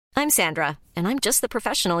I'm Sandra, and I'm just the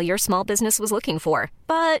professional your small business was looking for.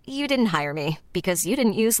 But you didn't hire me because you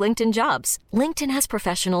didn't use LinkedIn Jobs. LinkedIn has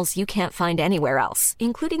professionals you can't find anywhere else,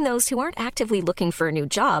 including those who aren't actively looking for a new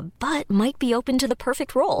job, but might be open to the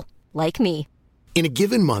perfect role, like me. In a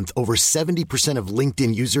given month, over 70% of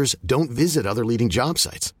LinkedIn users don't visit other leading job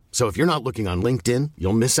sites. So if you're not looking on LinkedIn,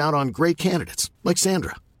 you'll miss out on great candidates like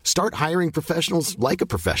Sandra. Start hiring professionals like a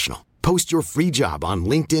professional. Post your free job on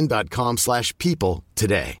linkedin.com/people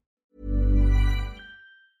today.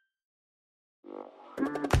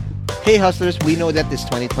 Hey hustlers, we know that this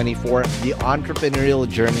 2024, the entrepreneurial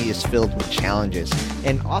journey is filled with challenges.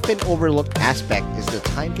 An often overlooked aspect is the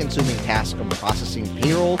time-consuming task of processing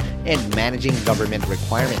payroll and managing government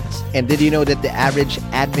requirements. And did you know that the average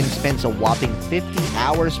admin spends a whopping 50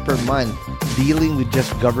 hours per month dealing with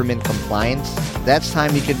just government compliance? That's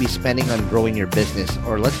time you could be spending on growing your business,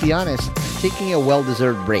 or let's be honest, taking a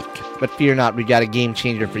well-deserved break. But fear not, we got a game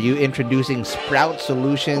changer for you, introducing Sprout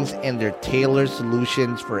Solutions and their tailored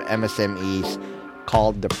solutions for MSMEs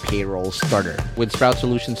called the Payroll Starter. With Sprout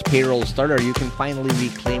Solutions Payroll Starter, you can finally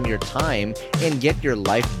reclaim your time and get your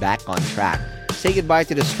life back on track. Say goodbye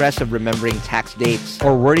to the stress of remembering tax dates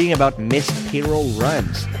or worrying about missed payroll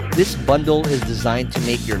runs. This bundle is designed to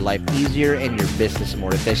make your life easier and your business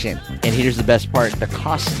more efficient. And here's the best part. The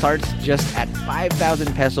cost starts just at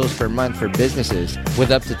 5,000 pesos per month for businesses with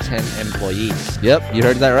up to 10 employees. Yep, you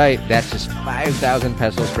heard that right. That's just 5,000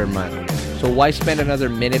 pesos per month. So why spend another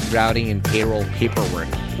minute drowning in payroll paperwork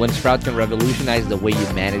when Sprout can revolutionize the way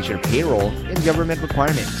you manage your payroll and government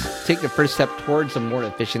requirements? Take the first step towards a more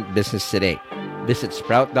efficient business today. Visit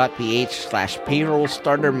sprout.ph/payroll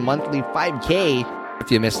starter monthly 5K. If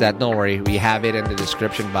you missed that, don't worry. We have it in the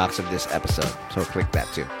description box of this episode. So click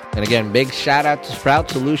that too. And again, big shout out to Sprout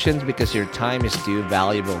Solutions because your time is too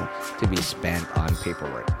valuable to be spent on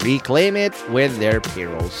paperwork. Reclaim it with their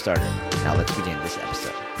Payroll Starter. Now let's begin this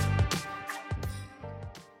episode.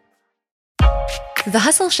 The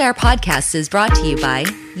Hustle Share podcast is brought to you by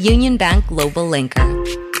Union Bank Global Linker,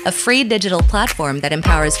 a free digital platform that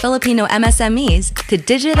empowers Filipino MSMEs to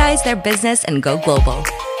digitize their business and go global.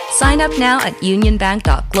 Sign up now at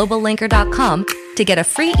unionbank.globallinker.com to get a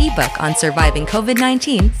free ebook on surviving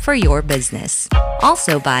COVID-19 for your business.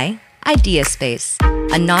 Also by IdeaSpace,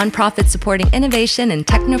 a nonprofit supporting innovation and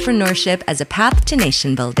technopreneurship as a path to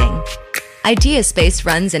nation building. IdeaSpace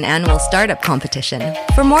runs an annual startup competition.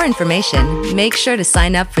 For more information, make sure to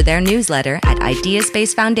sign up for their newsletter at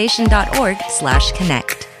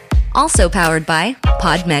ideaspacefoundation.org/connect. Also powered by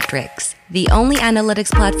Podmetrics, the only analytics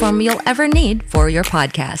platform you'll ever need for your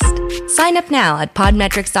podcast. Sign up now at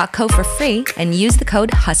podmetrics.co for free and use the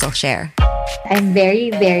code HustleShare. I'm very,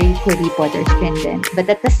 very Kuripot stringent, but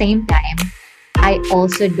at the same time, I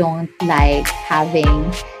also don't like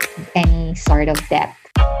having any sort of debt.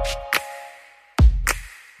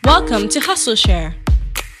 Welcome to Hustle Share,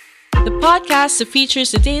 the podcast that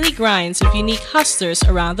features the daily grinds of unique hustlers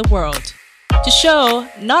around the world to show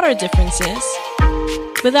not our differences,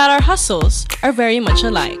 but that our hustles are very much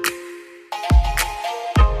alike.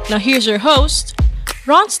 Now here's your host,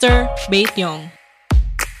 Ronster Baetyong.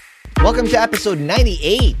 Welcome to episode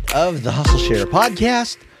 98 of the Hustle Share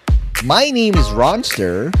podcast. My name is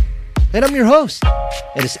Ronster, and I'm your host.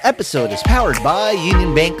 And this episode is powered by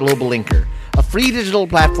Union Bank Global Linker, a free digital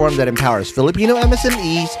platform that empowers Filipino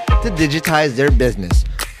MSMEs to digitize their business.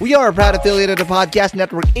 We are a proud affiliate of the Podcast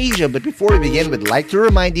Network Asia, but before we begin, we'd like to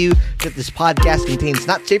remind you that this podcast contains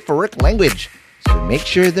not safe for work language. So make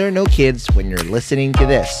sure there are no kids when you're listening to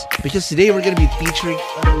this. Because today we're going to be featuring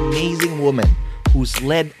an amazing woman who's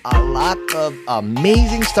led a lot of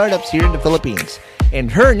amazing startups here in the Philippines.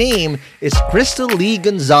 And her name is Crystal Lee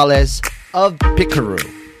Gonzalez of Picaroo.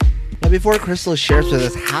 Now, before Crystal shares with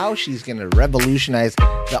us how she's going to revolutionize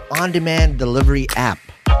the on-demand delivery app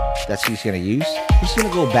that she's going to use, we're just going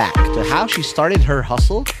to go back to how she started her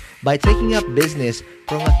hustle by taking up business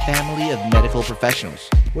from a family of medical professionals,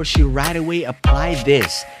 where she right away applied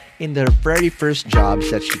this in the very first jobs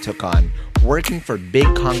that she took on, working for big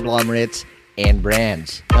conglomerates and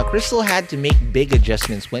brands. Now, Crystal had to make big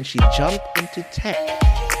adjustments when she jumped into tech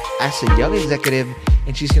as a young executive,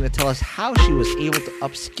 and she's going to tell us how she was able to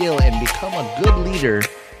upskill and become a good leader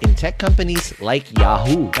in tech companies like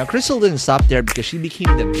Yahoo. Now, Crystal didn't stop there because she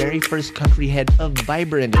became the very first country head of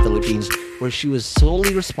Viber in the Philippines, where she was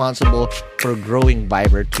solely responsible for growing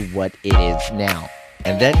Viber to what it is now.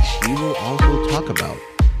 And then she will also talk about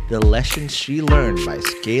the lessons she learned by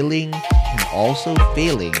scaling and also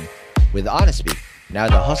failing with Honestbee. Now,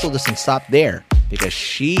 the hustle doesn't stop there, because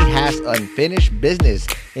she has unfinished business,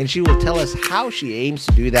 and she will tell us how she aims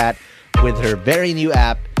to do that with her very new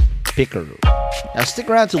app, Picaroo. Now stick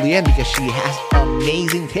around till the end because she has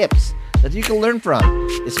amazing tips that you can learn from,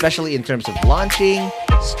 especially in terms of launching,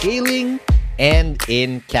 scaling, and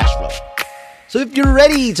in cash flow. So if you're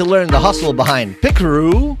ready to learn the hustle behind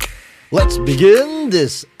Picaroo, let's begin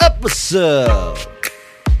this episode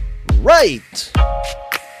right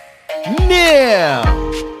now.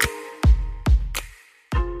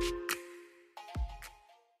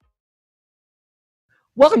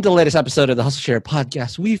 Welcome to the latest episode of the Hustle Share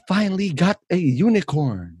podcast. We finally got a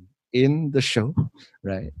unicorn in the show,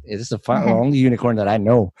 right? It is the only unicorn that I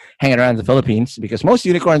know hanging around the Philippines because most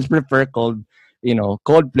unicorns prefer cold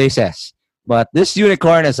places. But this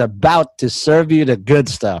unicorn is about to serve you the good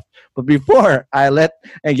stuff. But before I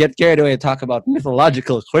get carried away and talk about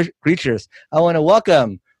mythological creatures, I want to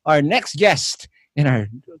welcome our next guest and our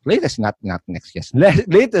latest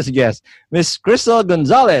guest, Miss Crystal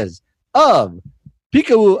Gonzalez of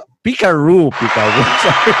Picaroo. Sorry.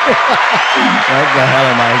 What the hell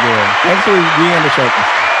am I doing? Thanks for being on the show.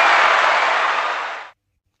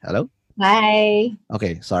 Hello? Hi.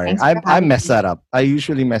 Okay, sorry. I messed that up. I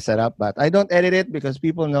usually mess that up, but I don't edit it because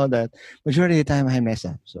people know that majority of the time I mess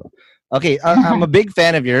up. So, okay, I'm a big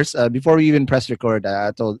fan of yours. Before we even press record,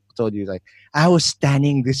 I told you like I was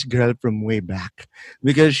standing this girl from way back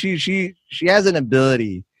because she has an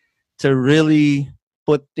ability to really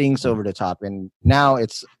put things over the top, and now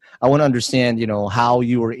I want to understand how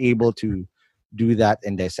you were able to do that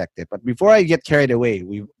and dissect it. But before I get carried away,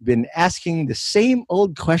 we've been asking the same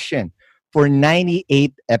old question for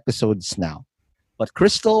 98 episodes now. But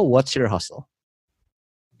Crystal, what's your hustle?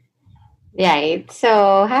 Right.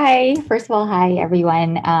 So, hi. First of all, hi,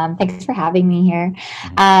 everyone. Thanks for having me here.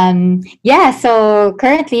 So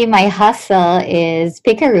currently my hustle is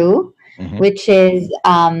Picaroo, which is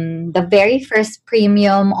the very first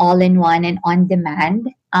premium all-in-one and on-demand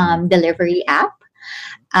delivery app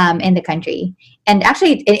in the country. And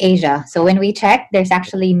actually in Asia. So when we check, there's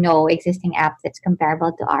actually no existing app that's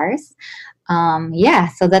comparable to ours.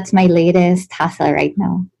 So that's my latest hustle right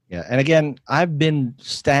now. Yeah, and again, I've been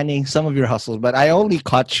standing some of your hustles, but I only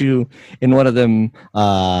caught you in one of them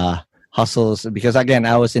hustles because again,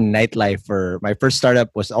 I was in nightlife. For my first startup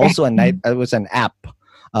was also it was an app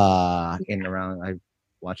I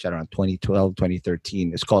watched that around 2012,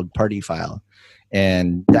 2013. It's called Party File,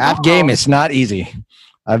 and the app game is not easy.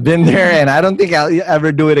 I've been there, and I don't think I'll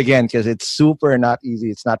ever do it again because it's super not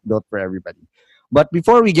easy. It's not built for everybody. But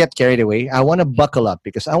before we get carried away, I want to buckle up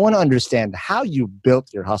because I want to understand how you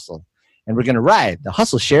built your hustle. And we're going to ride the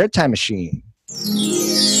Hustle Share Time Machine.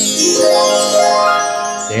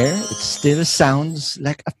 There, it still sounds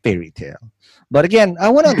like a fairy tale. But again, I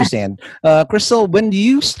want to understand, Crystal, when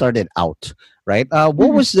you started out, right?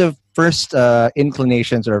 What was the first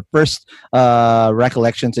inclinations or first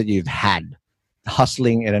recollections that you've had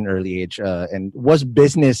hustling at an early age? And was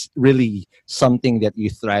business really something that you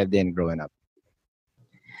thrived in growing up?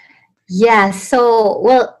 Yeah.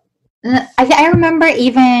 So, I remember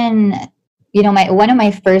even, one of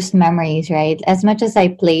my first memories, right? As much as I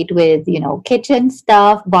played with, kitchen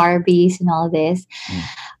stuff, Barbies and all this.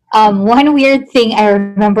 One weird thing I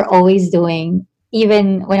remember always doing,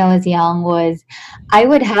 even when I was young, was I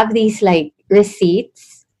would have these like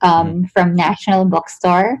receipts from National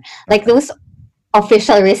Bookstore, like those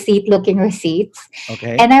official looking receipts.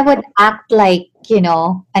 Okay. And I would act like,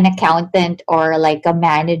 an accountant or like a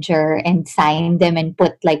manager and sign them and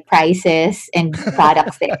put like prices and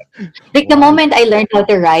products there. Like the moment I learned how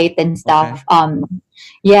to write and stuff.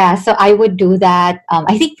 Okay. So I would do that.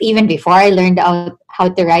 I think even before I learned how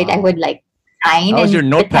to write, I would like sign. That was your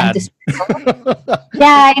notepad.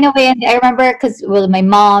 Yeah, in a way. And I remember because, my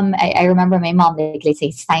mom, I remember my mom, like, let's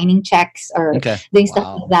say, signing checks or doing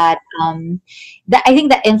stuff like that. I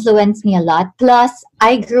think that influenced me a lot. Plus,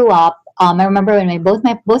 I grew up. I remember when both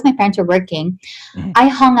my parents were working, I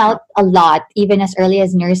hung out a lot, even as early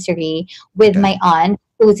as nursery, with my aunt,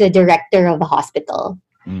 who's a director of a hospital,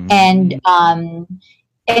 and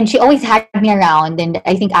she always had me around. And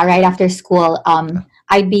I think right after school,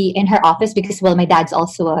 I'd be in her office because, my dad's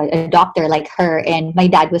also a doctor like her, and my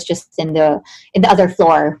dad was just in the other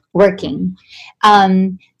floor working.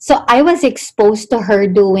 So I was exposed to her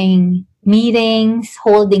doing meetings,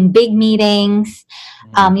 holding big meetings,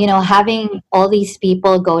 having all these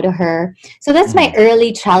people go to her. So that's my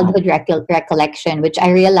early childhood recollection, which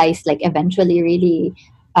I realized like eventually really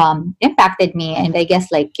impacted me. And I guess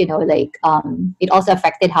it also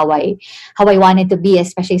affected how I wanted to be,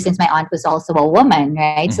 especially since my aunt was also a woman,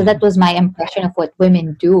 right? So that was my impression of what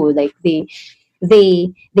women do. Like they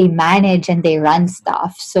manage and they run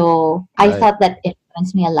stuff. So I thought that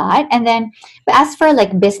influenced me a lot. And then, but as for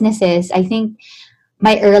like businesses, I think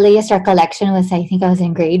my earliest recollection was, I think I was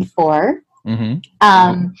in grade 4.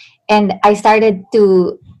 And I started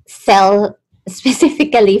to sell,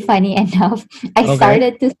 specifically, funny enough, I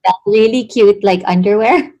started to sell really cute like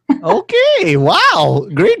underwear. Okay, wow,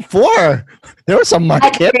 grade 4. There was some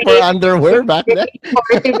market for underwear back then. Grade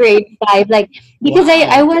 4 to grade 5, like, because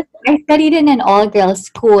I studied in an all girls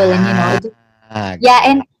school, and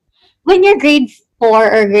and when you're grade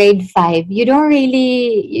 4 or grade 5, you don't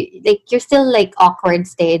really you're still like awkward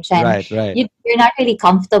stage, and you're not really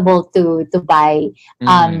comfortable to buy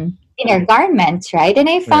inner garments, right? And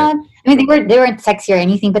I found, I mean, they weren't sexy or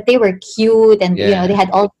anything, but they were cute, and they had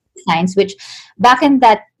all designs, which back around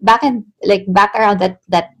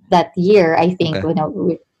that year, I think,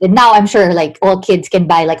 now I'm sure like all kids can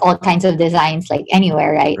buy like all kinds of designs like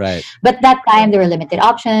anywhere, right? But that time there were limited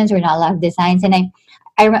options, we're not allowed designs, and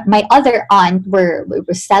my other aunt were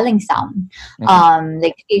selling some.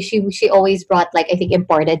 Like she always brought like, I think,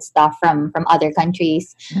 imported stuff from other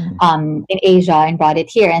countries in Asia, and brought it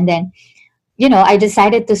here. And then I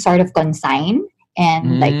decided to sort of consign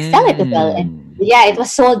and like sell it as well. And it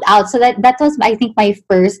was sold out. So that was, I think, my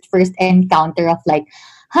first encounter of like,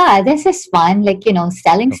 this is fun, like,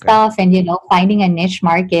 selling stuff and finding a niche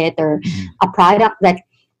market or a product that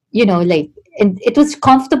like, and it was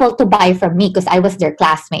comfortable to buy from me because I was their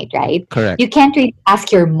classmate, right? Correct. You can't really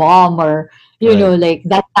ask your mom or like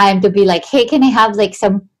that time to be like, hey, can I have like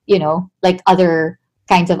some like other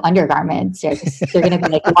kinds of undergarments? They're gonna be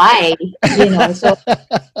like, why? So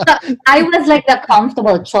I was like the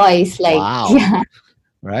comfortable choice, like,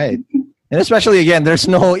 right. And especially, again, there's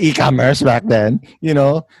no e-commerce back then.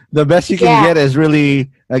 The best you can get is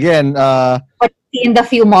really, again, in the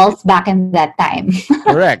few malls back in that time.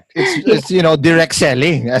 Correct. It's direct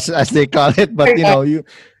selling as they call it, but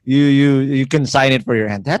you can sign it for your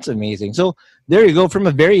hand. That's amazing. So there you go. From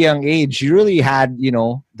a very young age, you really had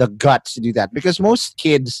the guts to do that, because most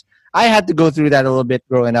kids, I had to go through that a little bit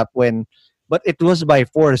growing up, but it was by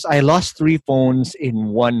force. I lost 3 phones in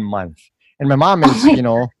 1 month, and my mom is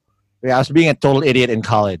I was being a total idiot in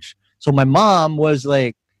college. So my mom was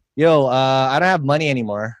like, "Yo, I don't have money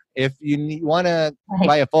anymore. If you want to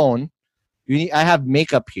buy a phone, I have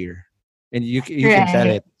makeup here, and you can sell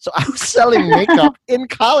it." So I was selling makeup in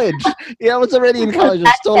college. I was already in college.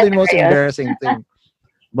 It's totally the most embarrassing thing.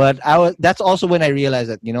 But that's also when I realized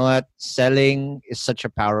that, selling is such a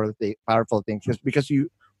powerful thing. Because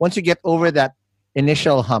once you get over that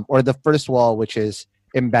initial hump or the first wall, which is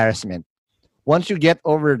embarrassment, once you get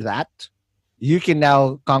over that, you can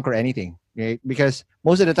now conquer anything, right? Because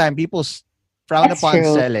most of the time people frown upon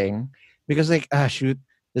selling because like, shoot,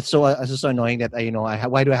 it's so annoying that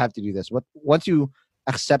why do I have to do this? But once you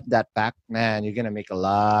accept that fact, man, you're gonna make a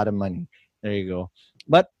lot of money. There you go.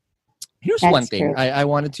 But here's one thing I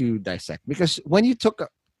wanted to dissect, because when you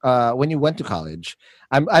went to college,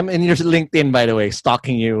 I'm in your LinkedIn, by the way,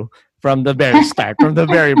 stalking you from the very start, from the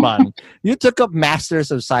very bottom. You took up Masters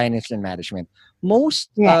of Science in Management. Most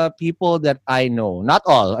people that I know, not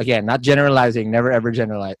all, again, not generalizing, never ever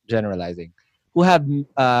generalizing, who have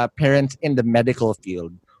parents in the medical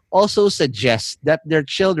field also suggest that their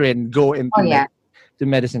children go into to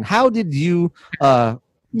medicine. How did you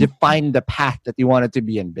define the path that you wanted to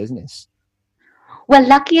be in business? Well,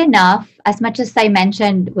 lucky enough, as much as I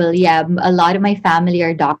mentioned, William, a lot of my family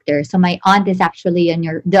are doctors. So my aunt is actually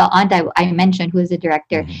the aunt I mentioned, who is the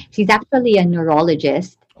director, she's actually a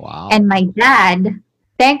neurologist. Wow. And my dad,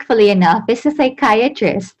 thankfully enough, is a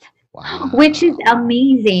psychiatrist. Wow. Which is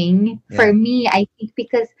amazing for me, I think,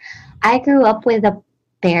 because I grew up with a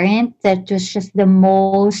parent that was just the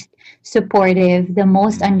most supportive, the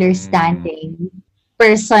most understanding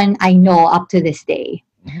person I know up to this day.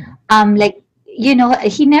 He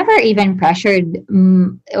never even pressured.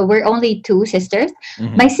 We're only 2 sisters.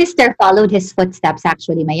 My sister followed his footsteps,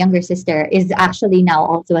 actually. My younger sister is actually now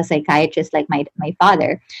also a psychiatrist, like my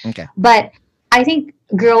father. Okay. But I think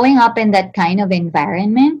growing up in that kind of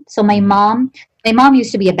environment, so my mom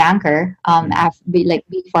used to be a banker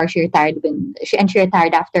before she retired, she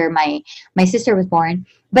retired after my sister was born.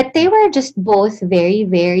 But they were just both very,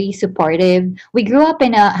 very supportive. We grew up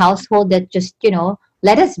in a household that just,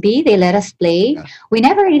 let us be, they let us play. Yeah. We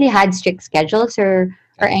never really had strict schedules or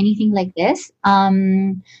anything like this.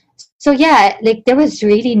 There was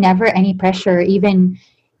really never any pressure, even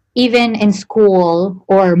in school,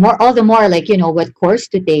 or all the more what course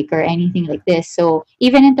to take or anything like this. So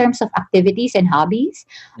even in terms of activities and hobbies,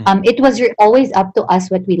 it was always up to us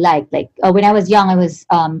what we liked. When I was young, I was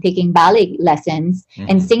taking ballet lessons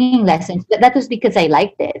and singing lessons, but that was because I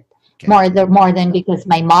liked it. More than because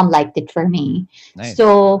my mom liked it for me. Nice.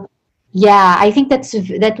 So I think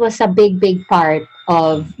that was a big part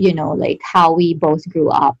of, like how we both grew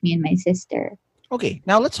up, me and my sister. Okay,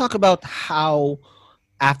 now let's talk about how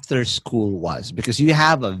after school was, because you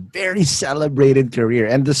have a very celebrated career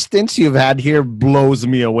and the stints you've had here blows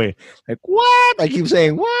me away. Like, what? I keep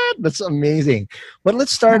saying, what? That's amazing. But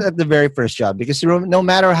let's start at the very first job, because no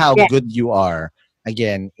matter how good you are,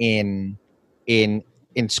 again, in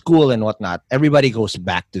school and whatnot, everybody goes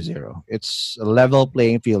back to zero. It's a level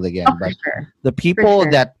playing field again. But the people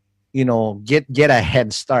that, get a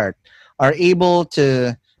head start are able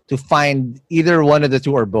to find either one of the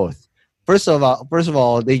two or both. First of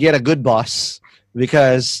all, they get a good boss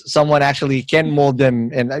because someone actually can mold them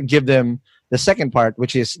and give them the second part,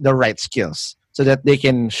 which is the right skills, so that they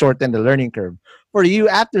can shorten the learning curve. For you,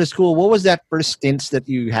 after school, what was that first stints that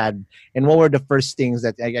you had, and what were the first things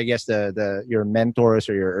that I guess your mentors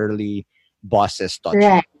or your early bosses taught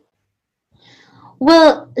you?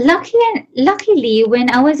 Well, luckily,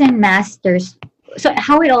 when I was in master's, so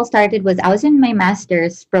how it all started was I was in my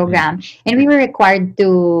master's program, and we were required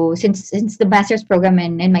to, since the master's program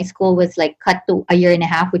in my school was like cut to a year and a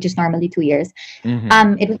half, which is normally 2 years.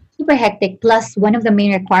 It was super hectic. Plus, one of the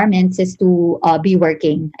main requirements is to be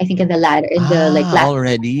working, I think, in the lab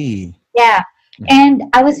already. Yeah. And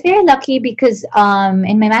I was very lucky because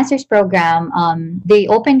in my master's program, they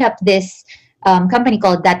opened up this company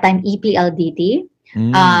called that time EPLDT,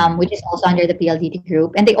 which is also under the PLDT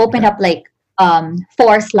group, and they opened up like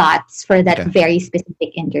 4 slots for that very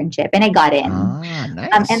specific internship, and I got in.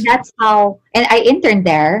 Nice. And that's how, and I interned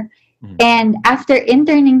there. And after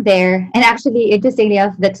interning there, and actually,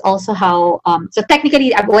 that's also how. So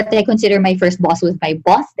technically, what I consider my first boss was my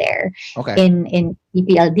boss there in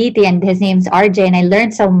EPLDT, and his name's RJ, and I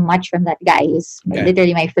learned so much from that guy. He's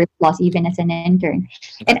literally my first boss, even as an intern.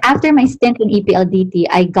 And after my stint in EPLDT,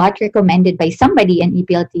 I got recommended by somebody in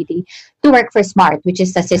EPLDT to work for Smart, which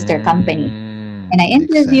is a sister company. And I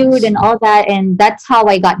interviewed and all that, and that's how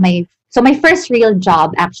I got my first real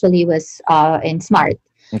job actually was in Smart.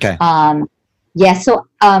 Okay. So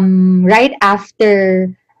right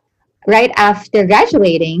after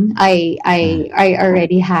graduating, I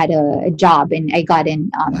already had a job, and I got in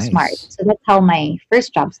Smart. So that's how my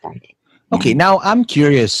first job started. Okay, now I'm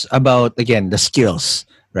curious about, again, the skills,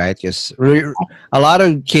 right? Because a lot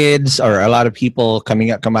of kids or a lot of people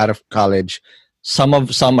come out of college. Some are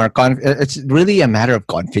it's really a matter of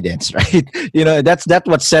confidence, right? That's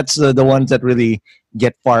what sets the ones that really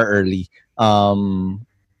get far early.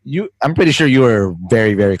 I'm pretty sure you were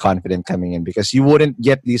very, very confident coming in, because you wouldn't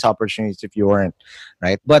get these opportunities if you weren't,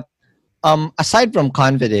 right? But aside from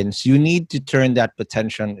confidence, you need to turn that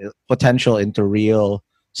potential into real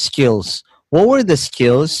skills. What were the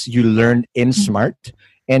skills you learned in Smart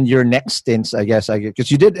and your next stints, I guess, because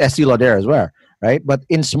you did Estée Lauder as well, right? But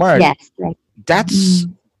in Smart, yes, right.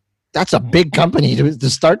 That's a big company to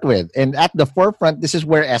start with, and at the forefront, this is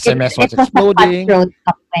where SMS was exploding. A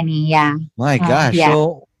company, yeah. My gosh!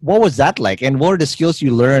 So, what was that like, and what were the skills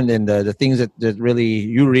you learned, and the things that really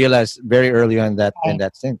you realized very early on in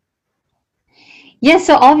that stint? Yeah,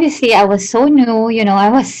 so obviously I was so new. I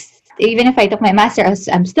was, even if I took my master's,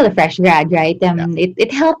 I'm still a fresh grad, right?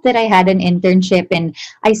 It helped that I had an internship, and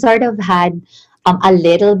I sort of had a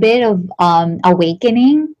little bit of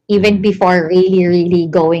awakening even before really, really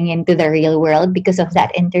going into the real world because of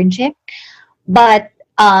that internship. But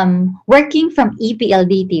working from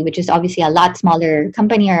EPLDT, which is obviously a lot smaller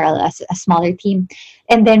company or a smaller team,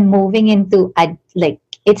 and then moving into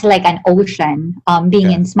it's like an ocean,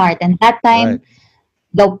 being in Smart. And that time,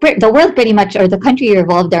 the world pretty much, or the country,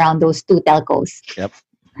 revolved around those 2 telcos. Yep.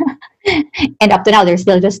 And up to now, there's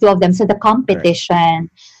still just 2 of them. So the competition,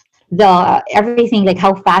 the everything, like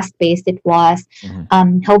how fast paced it was,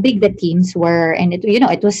 how big the teams were, and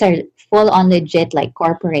it was a full on legit like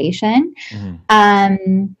corporation.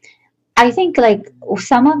 I think like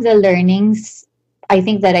some of the learnings I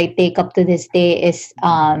think that I take up to this day is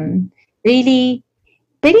really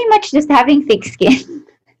pretty much just having thick skin.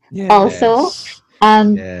 Also,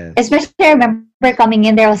 especially I remember coming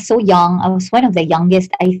in there, I was so young. I was one of the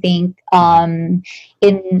youngest, I think,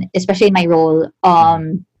 especially in my role.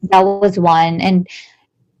 That was one. And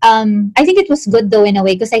I think it was good though in a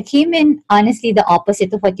way, because I came in honestly the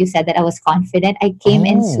opposite of what you said, that I was confident. I came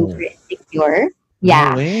in super insecure. Yeah.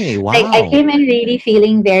 No way. Wow. I came in really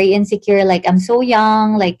feeling very insecure. Like, I'm so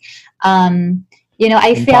young. Like,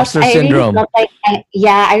 Imposter syndrome.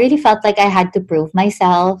 I really felt like I had to prove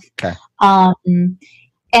myself. Okay. And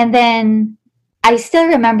then I still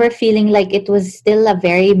remember feeling like it was still a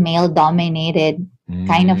very male dominated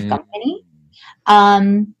kind of company.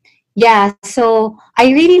 Yeah, so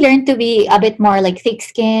I really learned to be a bit more like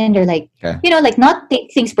thick-skinned, or like, like not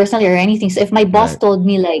take things personally or anything. So if my boss told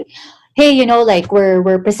me like, hey, like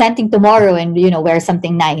we're presenting tomorrow, and wear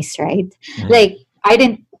something nice, right? Like, I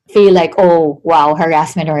didn't feel like, oh wow,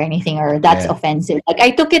 harassment or anything, or that's offensive. Like,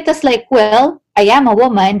 I took it as like, well, I am a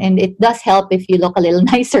woman, and it does help if you look a little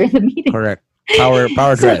nicer in the meeting. Correct. Power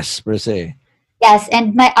dress per se. Yes,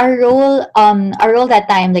 and our role that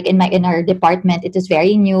time, like in our department, it was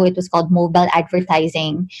very new. It was called mobile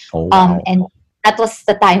advertising. Oh, wow. And that was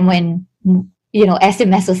the time when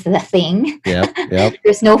SMS was the thing. Yep.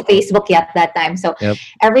 There's no Facebook yet that time, so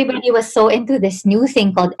everybody was so into this new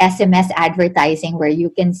thing called SMS advertising, where you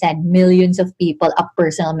can send millions of people a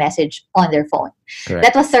personal message on their phone. Correct.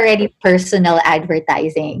 That was already personal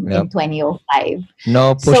advertising in 2005.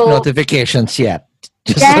 No push notifications yet.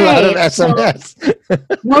 Just a lot of SMS.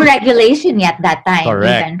 So, no regulation yet that time.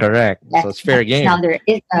 Correct. So it's fair game. Now there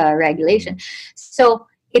is a regulation. So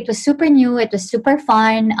it was super new. It was super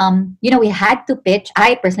fun. We had to pitch.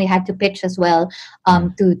 I personally had to pitch as well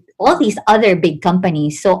to all these other big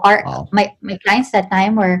companies. So my clients that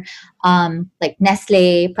time were like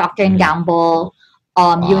Nestle, Procter and Gamble,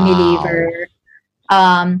 Unilever.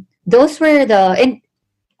 Those were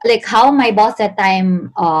like how my boss at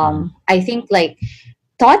time I think like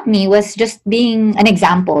taught me was just being an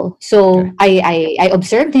example. So I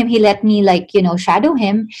observed him. He let me like shadow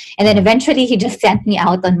him, and then eventually he just sent me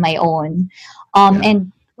out on my own.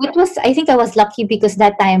 And I think I was lucky, because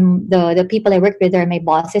that time the people I worked with, or my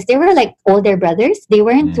bosses, they were like older brothers. They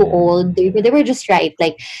weren't too old. They were just right,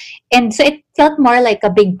 like, and so it felt more like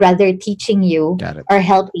a big brother teaching you or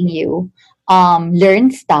helping you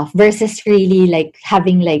learn stuff, versus really like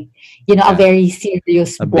having like a very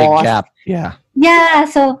serious boss. Big gap.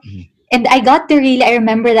 So and I got to really, I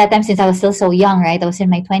remember that time, since I was still so young, right? I was in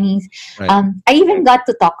my 20s. I even got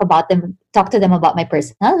to talk to them about my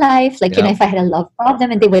personal life, like if I had a love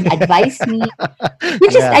problem, and they would advise me,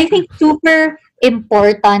 which is I think super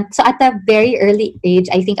important. So at a very early age,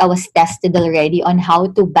 I think I was tested already on how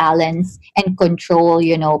to balance and control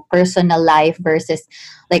personal life versus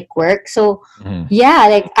like work. So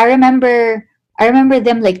like I remember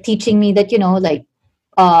them like teaching me that like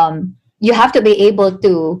you have to be able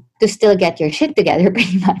to still get your shit together,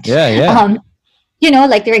 pretty much.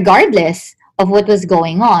 Like regardless of what was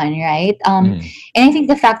going on, right? And I think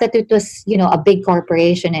the fact that it was a big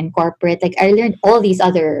corporation and corporate, like I learned all these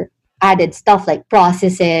other added stuff like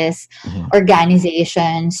processes,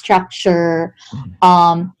 organization, structure,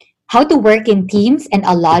 how to work in teams, and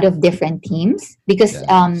a lot of different teams, because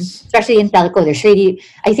especially in telco, there's really,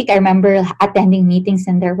 I think I remember attending meetings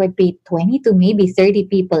and there would be 20 to maybe 30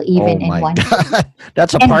 people even in one.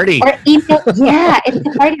 That's a party. Or email, it's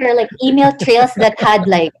a party, or like email trails that had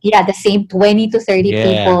like the same 20 to 30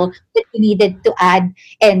 people that you needed to add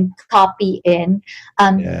and copy in.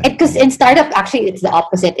 Because in startup, actually it's the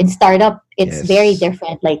opposite. In startup, it's very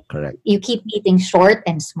different. Like you keep meetings short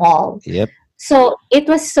and small. So it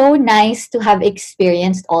was so nice to have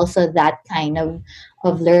experienced also that kind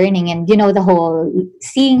of learning, and the whole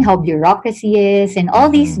seeing how bureaucracy is and all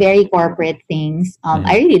these very corporate things.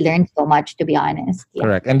 I really learned so much, to be honest.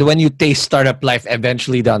 Correct. And when you taste startup life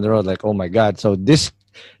eventually down the road, like, oh my God, so this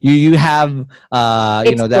you have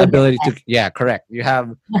the ability to correct. You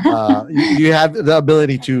have you have the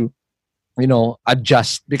ability to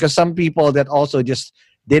adjust, because some people that also just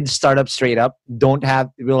did startup straight up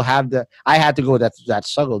I had to go that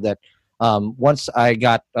struggle that once I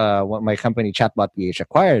got my company Chatbot PH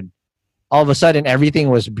acquired, all of a sudden everything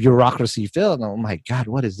was bureaucracy filled. Oh my God,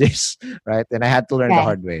 what is this? Right? And I had to learn the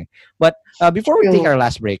hard way. But before we take our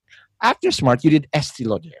last break, after Smart, you did Estée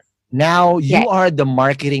Lauder. Now you are the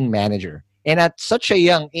marketing manager. And at such a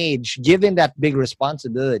young age, given that big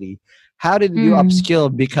responsibility, how did you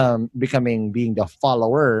upskill becoming being the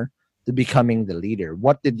follower to becoming the leader?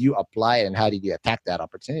 What did you apply, and how did you attack that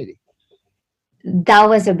opportunity? That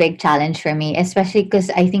was a big challenge for me, especially because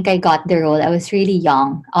I think I got the role. I was really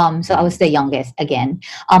young. So I was the youngest again.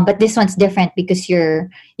 But this one's different because you're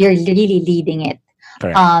really leading it.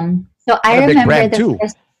 Correct. So I remember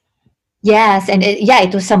first, yes, and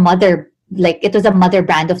it was a mother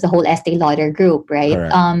brand of the whole Estée Lauder group, right?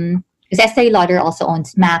 Correct. Because Estée Lauder also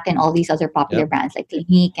owns MAC and all these other popular brands like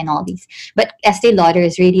Clinique and all these. But Estée Lauder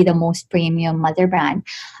is really the most premium mother brand.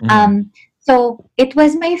 So it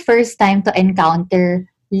was my first time to encounter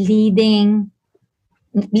leading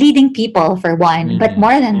people, for one. But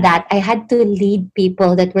more than that, I had to lead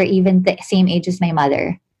people that were even the same age as my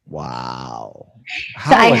mother. Wow.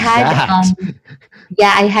 How I was had that?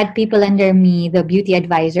 I had people under me, the beauty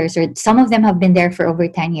advisors, or some of them have been there for over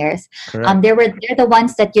 10 years. Correct. They're the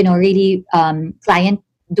ones that, really client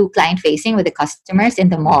facing with the customers in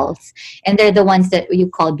the malls. And they're the ones that you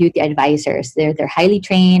call beauty advisors. They're highly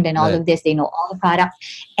trained and all of this. They know all the products.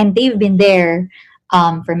 And they've been there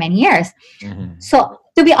for many years. Mm-hmm. So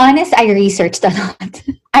to be honest, I researched a lot.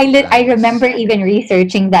 I remember even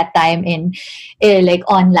researching that time in like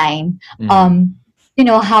online.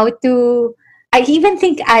 How to. I even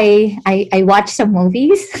think I watched some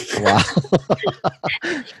movies. Wow.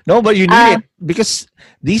 No, but you need it because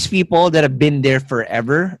these people that have been there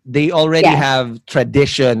forever, they already have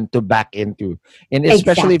tradition to back into. And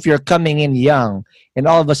especially if you're coming in young and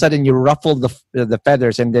all of a sudden you ruffle the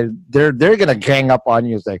feathers and they're going to gang up on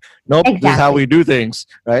you. It's like, nope, this is how we do things,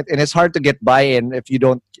 right? And it's hard to get buy-in if you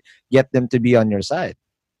don't get them to be on your side.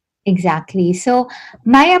 Exactly. So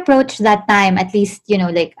my approach that time, at least,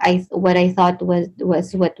 what I thought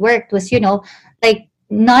was what worked was, like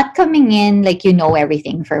not coming in like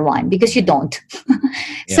everything for one, because you don't.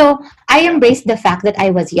 So I embraced the fact that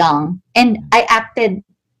I was young and I acted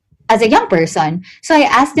as a young person. So I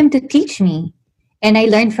asked them to teach me and I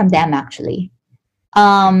learned from them actually.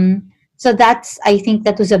 So I think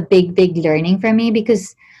that was a big, big learning for me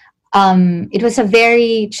because it was a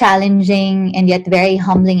very challenging and yet very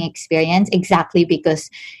humbling experience, exactly because,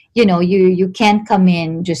 you can't come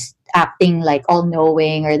in just acting like all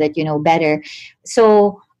knowing or that you know better.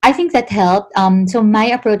 So I think that helped. So my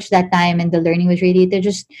approach that time and the learning was really to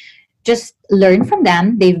just learn from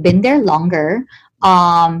them. They've been there longer.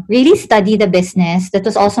 Really study the business. That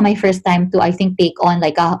was also my first time to, I think, take on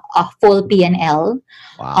like a full P&L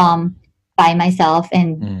by myself.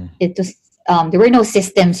 And it was, there were no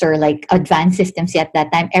systems or like advanced systems yet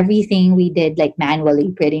that time. Everything we did like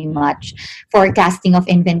manually pretty much. Forecasting of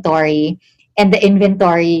inventory. And the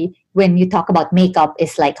inventory, when you talk about makeup,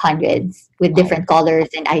 is like hundreds with different colors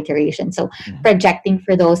and iterations. So projecting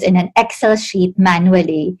for those in an Excel sheet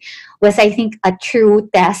manually was, I think, a true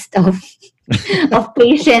test of of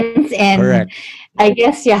patience and Correct. I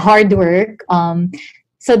guess hard work.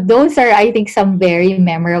 So those are, I think, some very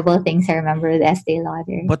memorable things I remember with Estee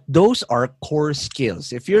Lauder. But those are core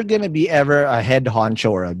skills. If you're going to be ever a head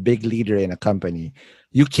honcho or a big leader in a company,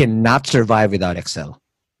 you cannot survive without Excel.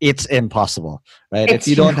 It's impossible, right? If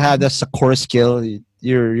you don't have this core skill,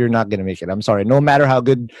 you're not going to make it. I'm sorry. No matter how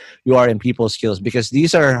good you are in people skills, because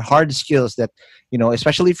these are hard skills that,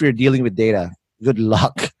 especially if you're dealing with data, good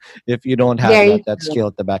luck if you don't have that skill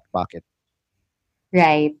at the back pocket.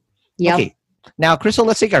 Right. Yep. Okay. Now, Crystal,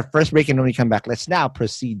 let's take our first break, and when we come back, let's now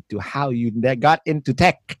proceed to how you got into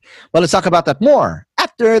tech. Well, let's talk about that more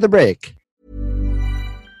after the break.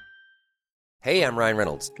 Hey, I'm Ryan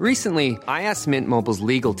Reynolds. Recently, I asked Mint Mobile's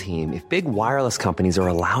legal team if big wireless companies are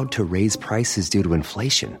allowed to raise prices due to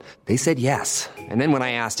inflation. They said yes. And then when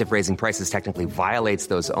I asked if raising prices technically violates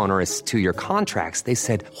those onerous 2-year contracts, they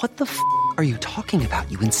said, "What the f*** are you talking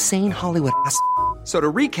about, you insane Hollywood ass?" So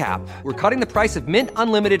to recap, we're cutting the price of Mint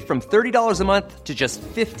Unlimited from $30 a month to just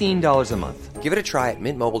 $15 a month. Give it a try at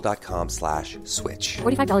mintmobile.com/switch.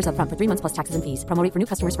 $45 up front for 3 months plus taxes and fees. Promo rate for new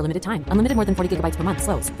customers for limited time. Unlimited more than 40 gigabytes per month.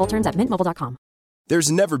 Slows full terms at mintmobile.com.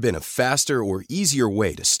 There's never been a faster or easier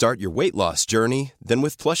way to start your weight loss journey than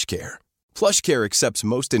with PlushCare. PlushCare accepts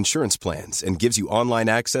most insurance plans and gives you online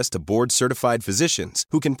access to board-certified physicians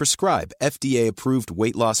who can prescribe FDA-approved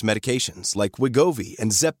weight loss medications like Wegovy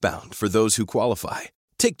and Zepbound for those who qualify.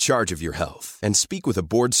 Take charge of your health and speak with a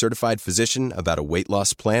board-certified physician about a weight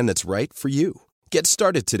loss plan that's right for you. Get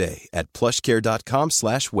started today at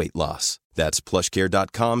plushcare.com/weight-loss. That's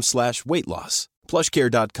plushcare.com/weight-loss.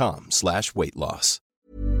 plushcare.com/weight-loss.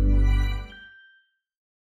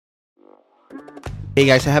 Hey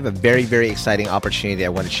guys, I have a very, very exciting opportunity I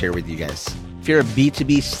want to share with you guys. If you're a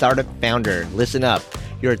B2B startup founder, listen up.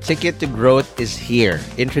 Your ticket to growth is here.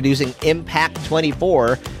 Introducing Impact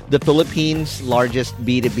 24, the Philippines' largest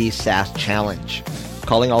B2B SaaS challenge.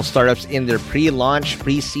 Calling all startups in their pre-launch,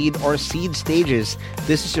 pre-seed, or seed stages,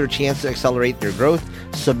 this is your chance to accelerate your growth.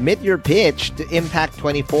 Submit your pitch to Impact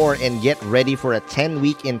 24 and get ready for a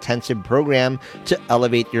 10-week intensive program to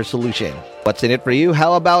elevate your solution. What's in it for you?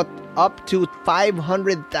 How about up to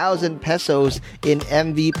 500,000 pesos in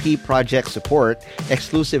MVP project support,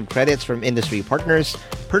 exclusive credits from industry partners,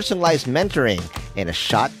 personalized mentoring, and a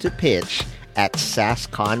shot to pitch at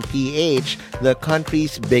SaaSCon PH, the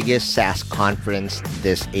country's biggest SaaS conference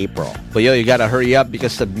this April. But you gotta hurry up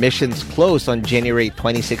because submissions close on January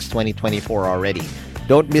 26, 2024 already.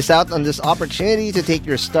 Don't miss out on this opportunity to take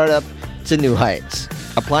your startup to new heights.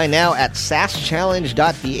 Apply now at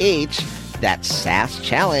saaschallenge.ph. That's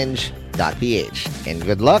saaschallenge.ph. And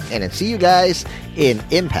good luck, and I'll see you guys in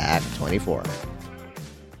Impact 24.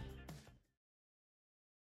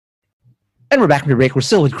 And we're back from the break. We're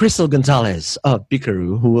still with Crystal Gonzalez of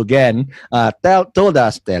Picaru, who again told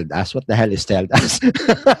us, what the hell is told us?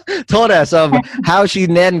 Told us of how she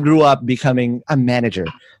then grew up becoming a manager.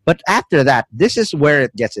 But after that, this is where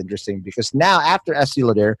it gets interesting, because now after Estée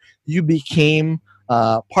Lauder, you became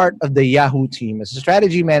part of the Yahoo team as a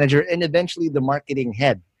strategy manager and eventually the marketing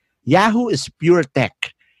head. Yahoo is pure tech.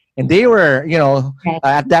 And they were,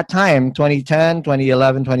 at that time, 2010,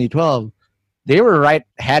 2011, 2012, they were right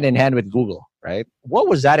hand in hand with Google, right? What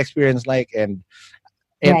was that experience like? And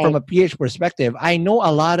from a PH perspective, I know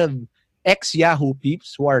a lot of ex-Yahoo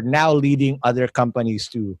peeps who are now leading other companies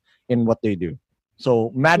too in what they do.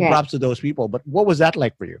 So mad props to those people. But what was that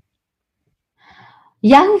like for you?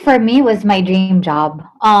 Yahoo for me was my dream job.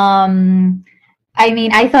 I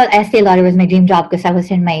thought Estée Lauder was my dream job because I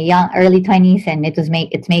was in my early 20s and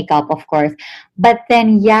it's makeup, of course. But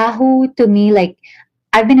then Yahoo to me, like,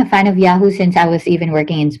 I've been a fan of Yahoo since I was even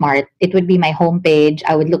working in Smart. It would be my homepage.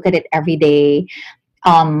 I would look at it every day.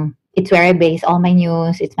 It's where I base all my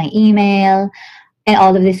news. It's my email and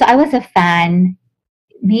all of this. So I was a fan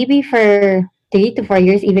maybe for 3 to 4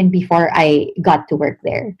 years even before I got to work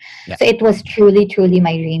there. Yeah. So it was truly, truly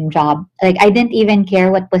my dream job. Like, I didn't even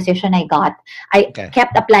care what position I got. I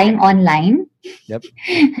kept applying online. Yep.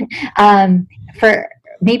 For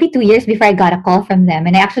maybe 2 years before I got a call from them.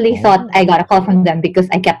 And I actually thought I got a call from them because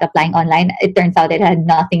I kept applying online. It turns out it had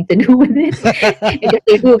nothing to do with it. Because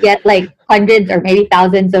they do get like hundreds or maybe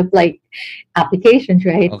thousands of like applications,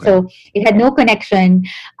 right? Okay. So it had no connection.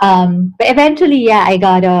 But eventually, I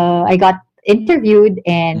got interviewed,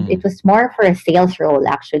 and it was more for a sales role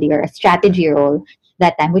actually, or a strategy role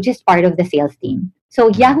that time, which is part of the sales team. So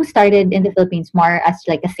Yahoo started in the Philippines more as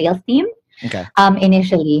like a sales team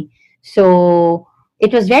initially. So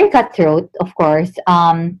it was very cutthroat, of course.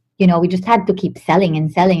 We just had to keep selling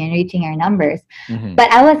and reaching our numbers. Mm-hmm.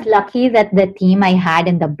 But I was lucky that the team I had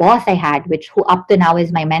and the boss I had, who up to now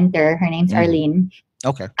is my mentor, her name's Arlene.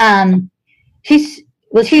 Okay. She's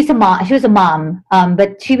a mom. She was a mom,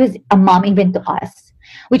 but she was a mom even to us,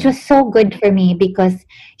 which was so good for me because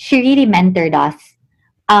she really mentored us.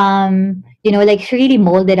 She really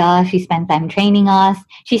molded us. She spent time training us.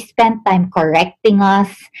 She spent time correcting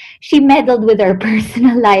us. She meddled with our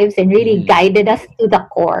personal lives and really guided us to the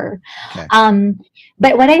core. Okay.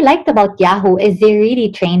 But what I liked about Yahoo is they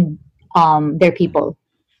really trained their people.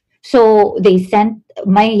 So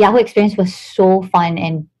my Yahoo experience was so fun,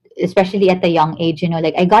 and especially at the young age,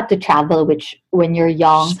 I got to travel, which when you're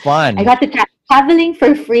young, it's fun. I got to traveling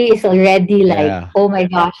for free is already like, oh my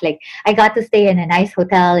gosh, like I got to stay in a nice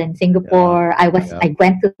hotel in Singapore. I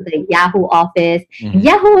went to the Yahoo office. Mm-hmm.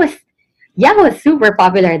 Yahoo was super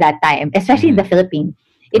popular that time, especially in the Philippines.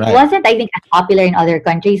 It wasn't, I think, as popular in other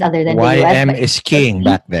countries other than the US. YM is king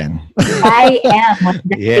back then. YM was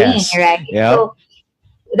the king, right? Yep. So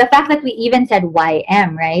the fact that we even said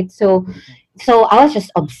YM, right? So I was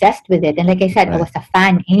just obsessed with it. And like I said, I was a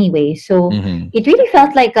fan anyway. So it really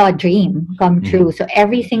felt like a dream come true. So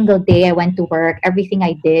every single day I went to work, everything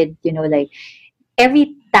I did,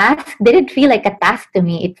 every task didn't feel like a task to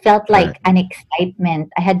me. It felt like an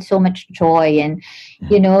excitement. I had so much joy. And,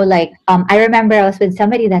 I remember I was with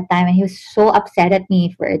somebody that time and he was so upset at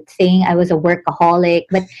me for saying I was a workaholic.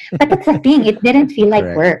 But that's the thing. It didn't feel like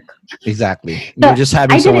work. Exactly. You were just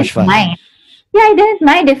having so much fun. Yeah, I didn't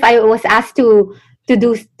mind if I was asked to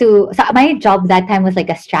so my job that time was like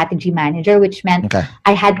a strategy manager, which meant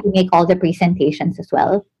I had to make all the presentations as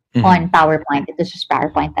well on PowerPoint. It was just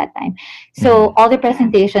PowerPoint that time. So all the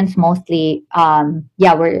presentations mostly, I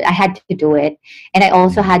had to do it. And I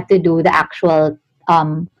also had to do the actual,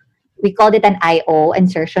 we called it an IO,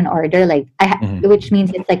 insertion order, which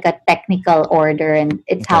means it's like a technical order, and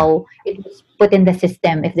it's how it was put in the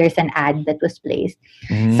system if there's an ad that was placed.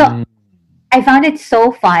 So I found it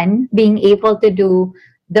so fun being able to do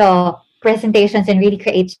the presentations and really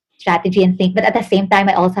create strategy and think. But at the same time,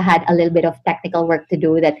 I also had a little bit of technical work to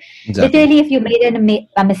do that. Literally, if you made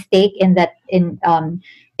a mistake in that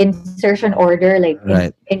insertion order,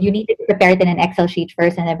 and you need to prepare it in an Excel sheet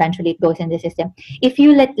first, and eventually it goes in the system. If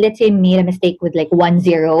you let's say made a mistake with 10,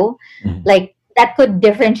 that could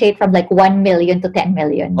differentiate from 1 million to 10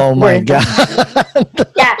 million. Oh my God.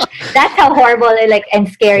 Yeah, that's how horrible and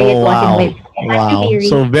scary it was. Wow.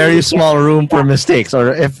 So very small room for mistakes,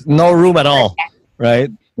 or if no room at all, right?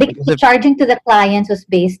 Because charging to the clients was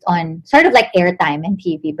based on sort of like airtime and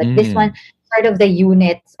TV, but this one sort of the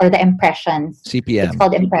units or the impressions. CPM. It's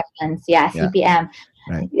called impressions. Yeah, CPM.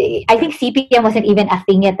 Right. I think CPM wasn't even a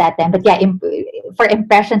thing at that time. But yeah, for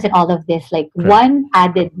impressions and all of this, like Correct. one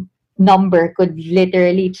added number could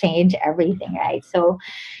literally change everything, right? So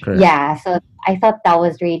Correct. yeah, so I thought that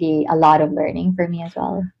was really a lot of learning for me as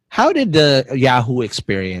well. How did the Yahoo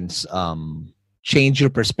experience change your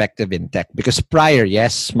perspective in tech? Because prior,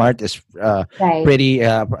 yes, Smart is Right. pretty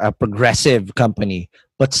a progressive company,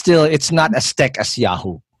 but still, it's not as tech as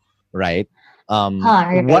Yahoo, right?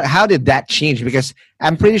 Right. How did that change? Because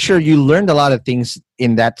I'm pretty sure you learned a lot of things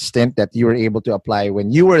in that stint that you were able to apply when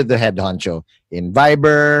you were the head honcho in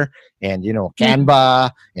Viber and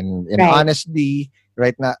Canva and Right. Honestly,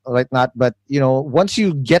 right? Not. But once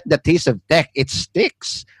you get the taste of tech, it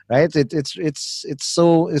sticks, right?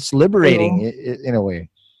 It's liberating in a way.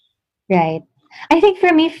 Right. I think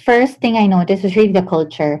for me, first thing I noticed was really the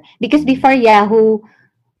culture. Because before Yahoo,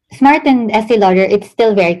 Smart and Estee Lauder, it's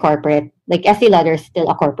still very corporate. Like Estee Lauder is still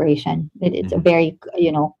a corporation. It's a very,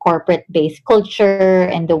 corporate-based culture,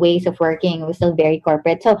 and the ways of working was still very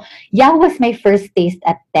corporate. So Yahoo was my first taste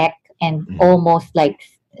at tech and almost like,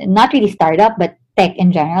 not really startup, but tech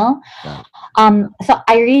in general. Right. So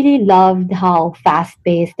I really loved how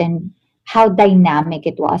fast-paced and how dynamic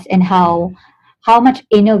it was, and how much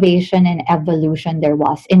innovation and evolution there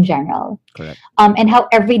was in general. Correct. And how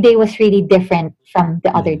every day was really different from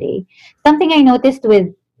the other day. Something I noticed with,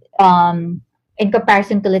 in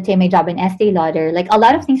comparison to, let's say, my job in Estee Lauder, like a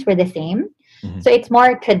lot of things were the same. So it's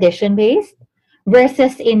more tradition based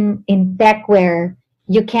versus in tech where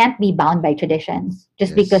you can't be bound by traditions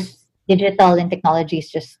just Yes. because digital and technology is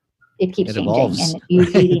just, it keeps It changing evolves. and you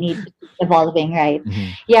really need to keep evolving, right? Mhm.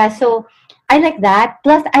 Yeah, so I like that.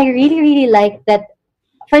 Plus, I really, really like that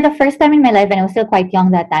for the first time in my life, and I was still quite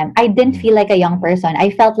young that time, I didn't feel like a young person. I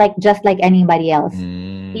felt like just like anybody else,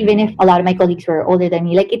 even if a lot of my colleagues were older than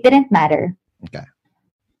me. Like, it didn't matter. Okay.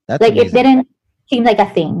 That's Like, it amazing. didn't seem like a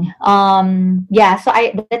thing. Yeah, so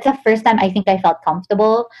that's the first time I think I felt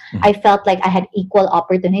comfortable. I felt like I had equal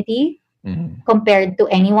opportunity compared to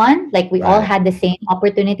anyone. Like, we all Right. had the same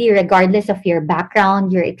opportunity, regardless of your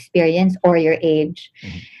background, your experience, or your age.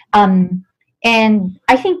 And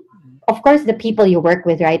I think, of course, the people you work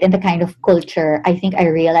with, right, and the kind of culture, I think I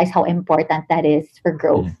realized how important that is for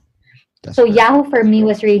growth. That's So correct. Yahoo for me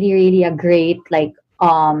was really, really a great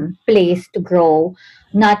place to grow,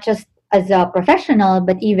 not just as a professional,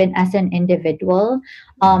 but even as an individual.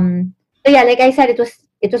 So yeah, like I said,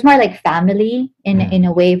 it was more like family in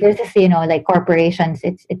a way versus like corporations.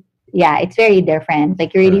 It's very different.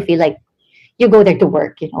 Like, you really Correct. feel like you go there to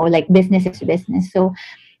work. Like business is business. So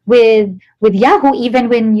with Yahoo, even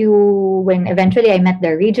when eventually I met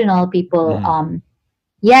the regional people,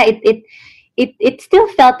 yeah, it still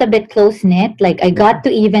felt a bit close knit. Like, I got to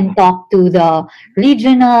even talk to the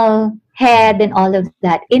regional head and all of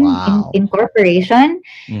that Wow. in corporation.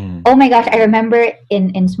 Oh my gosh, I remember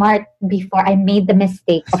in Smart before, I made the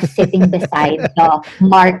mistake of sitting beside the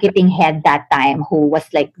marketing head that time, who was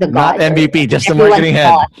like the Not god, or MVP, just the everyone's marketing head.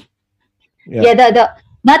 boss. Yeah. Yeah, the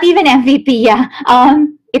not even MVP. Yeah,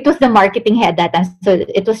 it was the marketing head that time. So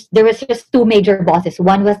there was just two major bosses.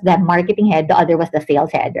 One was the marketing head, the other was the sales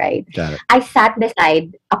head. Right. Got it. I sat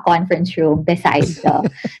beside a conference room beside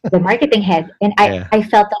the marketing head, and Yeah. I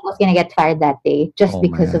felt I was gonna get fired that day just Oh,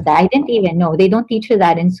 because man. of that. I didn't even know, they don't teach you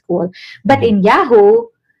that in school, but in Yahoo,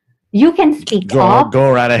 you can speak up.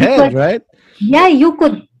 Go right ahead, could- right? Yeah, you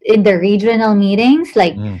could, in the regional meetings,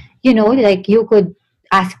 like like you could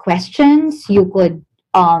ask questions, you could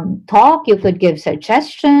talk, you could give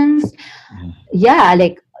suggestions. Yeah,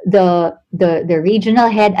 like the regional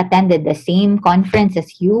head attended the same conference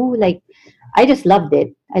as you. Like, I just loved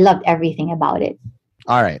it. I loved everything about it.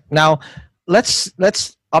 All right. Now, let's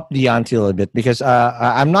up the ante a little bit, because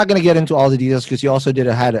I'm not going to get into all the details, because you also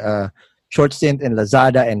had a short stint in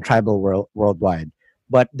Lazada and Tribal Worldwide.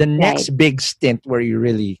 But the next big stint where you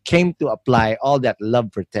really came to apply all that love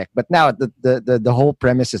for tech. But now the whole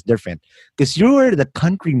premise is different, because you were the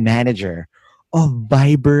country manager of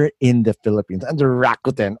Viber in the Philippines under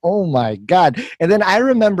Rakuten. Oh my God. And then I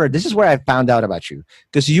remember, this is where I found out about you,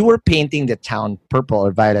 because you were painting the town purple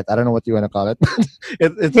or violet. I don't know what you want to call it.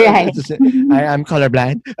 I'm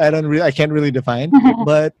colorblind. I can't really define.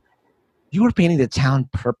 But you were painting the town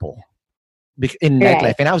purple in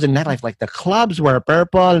nightlife. And I was in nightlife, like the clubs were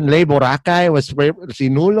purple, and Le Boracay was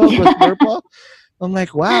Sinulog was purple. I'm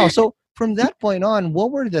like, wow. So from that point on,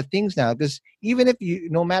 what were the things now? Because even if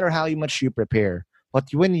no matter how much you prepare, but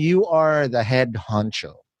when you are the head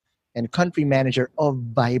honcho and country manager of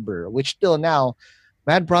Viber, which still now,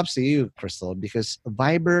 mad props to you, Crystal, because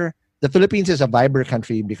Viber, the Philippines is a Viber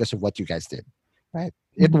country because of what you guys did, right?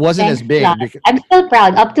 It wasn't Thanks, as big. Lars. I'm still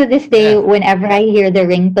proud. Up to this day, whenever I hear the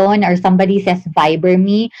ringtone or somebody says Viber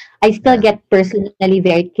me, I still get personally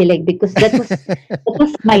very kilig because that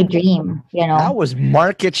was my dream, you know. That was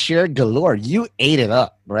market share galore. You ate it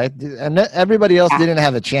up, right? And everybody else didn't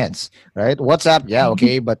have a chance, right? WhatsApp, yeah,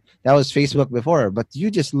 okay, but that was Facebook before. But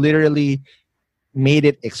you just literally made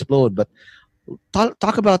it explode. But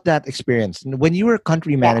talk about that experience. When you were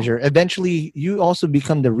country manager, eventually you also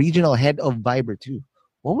become the regional head of Viber too.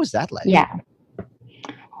 What was that like? Yeah.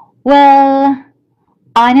 Well,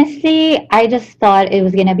 honestly, I just thought it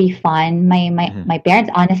was gonna be fun. My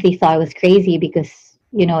parents honestly thought I was crazy because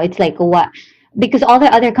it's like what because all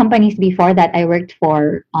the other companies before that I worked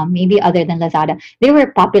for, maybe other than Lazada, they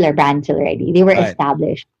were popular brands already. They were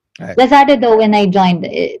established. Right. Lazada, though, when I joined,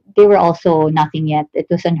 they were also nothing yet. It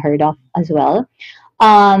was unheard of as well.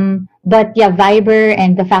 But yeah, Viber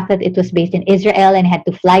and the fact that it was based in Israel and I had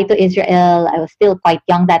to fly to Israel. I was still quite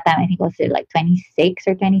young that time. I think I was like 26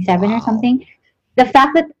 or 27 or something. The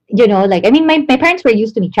fact that, my parents were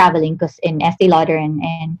used to me traveling because in Estee Lauder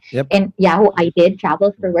and Yahoo, I did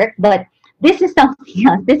travel for work. But this is something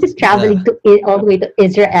else. This is traveling all the way to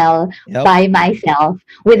Israel by myself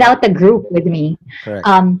without a group with me.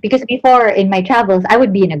 Because before in my travels, I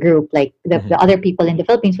would be in a group. Like the other people in the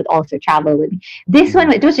Philippines would also travel with me. This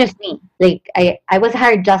one, it was just me. Like I was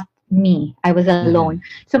hired just me. I was alone.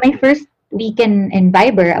 So my first week in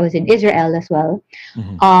Viber, I was in Israel as well.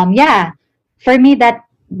 For me that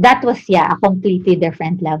was a completely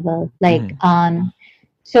different level. Like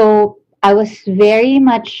so I was very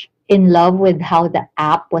much in love with how the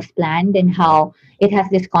app was planned and how it has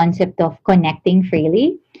this concept of connecting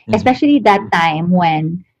freely, especially that time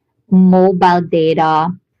when mobile data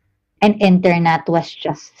and internet was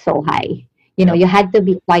just so high. You had to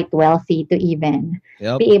be quite wealthy to even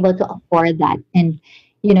be able to afford that. And,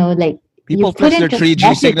 people flipped their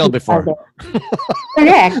 3G signal before.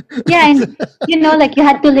 Correct. Yeah. And, you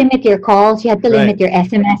had to limit your calls, you had to limit your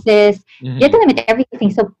SMSs, you had to limit everything.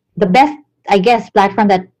 So the best, I guess, platform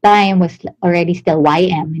that time was already still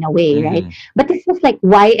YM in a way, right? But this was like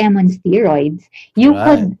YM on steroids. You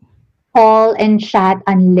could call and chat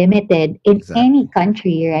unlimited in any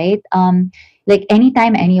country, right? Like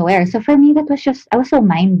anytime, anywhere. So for me, that was I was so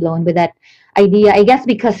mind blown with that idea. I guess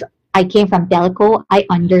because I came from telco, I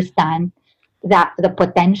understand that the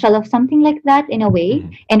potential of something like that in a way,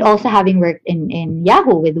 and also having worked in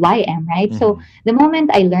Yahoo with YM, right? So the moment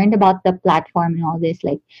I learned about the platform and all this,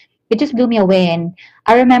 like, it just blew me away. And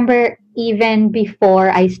I remember even before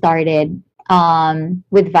I started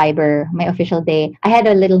with Viber, my official day, I had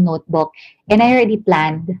a little notebook and I already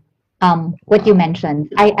planned what you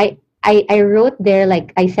mentioned. I wrote there,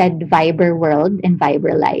 like I said, Viber World and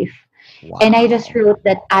Viber Life. And I just wrote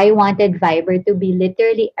that I wanted Viber to be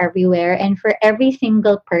literally everywhere and for every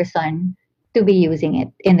single person to be using it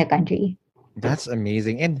in the country. That's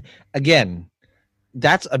amazing. And again,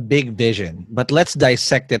 that's a big vision, but let's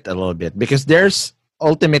dissect it a little bit, because there's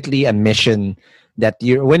ultimately a mission that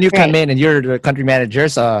when you come in and you're the country manager,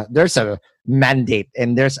 there's a mandate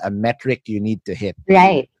and there's a metric you need to hit.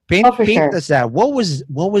 Right. Paint us that. What was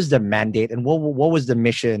the mandate and what was the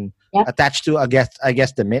mission attached to, I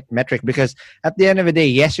guess the metric? Because at the end of the day,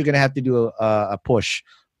 yes, you're gonna have to do a push,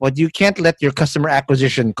 but you can't let your customer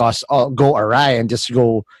acquisition costs go awry and just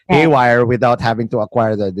go haywire without having to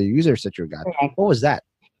acquire the users that you got. What was that?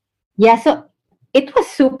 Yeah, so it was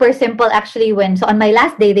super simple actually. So on my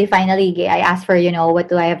last day, I asked for, what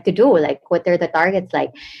do I have to do? Like, what are the targets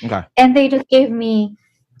like? Okay. And they just gave me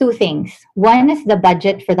two things. One is the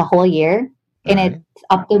budget for the whole year, and it's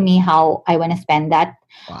up to me how I want to spend that.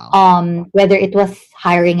 Wow. Whether it was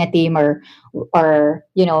hiring a team or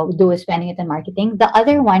spending it in marketing. The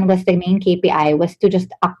other one was the main KPI was to just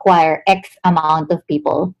acquire X amount of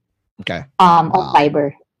people. Okay. Of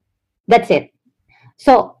Viber. That's it.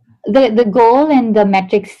 So the goal and the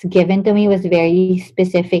metrics given to me was very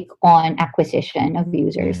specific on acquisition of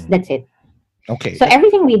users. That's it. Okay. So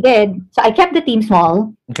everything we did, so I kept the team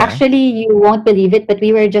small. Okay. Actually, you won't believe it, but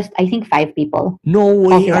we were just, I think, 5 people. No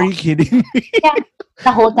way. Are you kidding me? Yeah.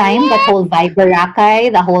 The whole time, that whole Viber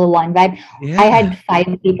Rakay, the whole One Vibe, I had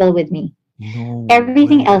 5 people with me. No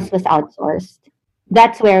Everything else was outsourced.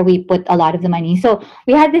 That's where we put a lot of the money. So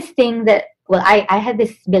we had this thing that, I had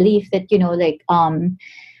this belief that,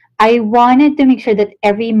 I wanted to make sure that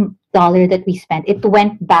every dollar that we spent, it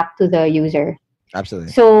went back to the user.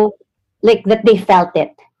 Absolutely. So, like, that they felt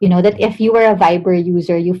it, that if you were a Viber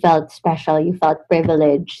user, you felt special, you felt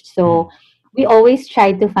privileged. So we always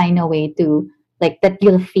tried to find a way to, like, that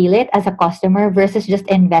you'll feel it as a customer versus just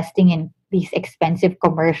investing in these expensive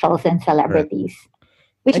commercials and celebrities.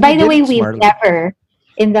 Which, and by the way, we've never,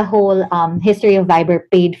 in the whole history of Viber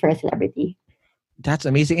paid for a celebrity. That's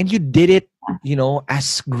amazing. And you did it,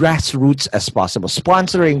 as grassroots as possible,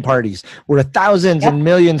 sponsoring parties where thousands and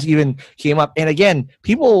millions even came up. And again,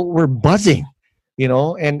 people were buzzing,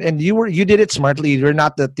 and you did it smartly. You're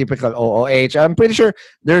not the typical OOH. I'm pretty sure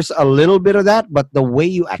there's a little bit of that, but the way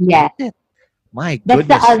you acted it, my goodness.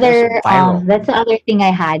 That's the other thing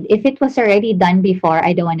I had. If it was already done before,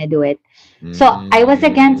 I don't want to do it. So I was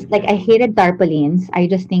against, I hated tarpaulins. I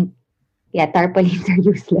just think, tarpaulins are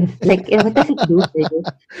useless. What does it do for you?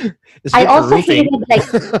 I also hated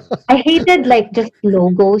just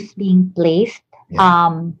logos being placed.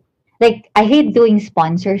 Yeah. I hate doing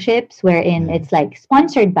sponsorships wherein it's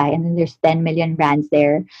sponsored by, and then there's 10 million brands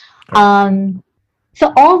there.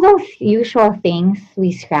 So all those usual things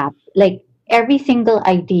we scrapped. Every single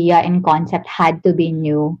idea and concept had to be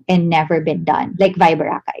new and never been done. Like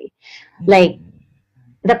Viber-Akay.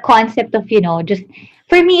 The concept of, just,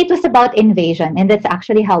 for me, it was about invasion. And that's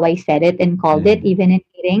actually how I said it and called it, even in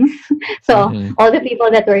meetings. So all the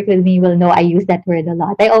people that work with me will know I use that word a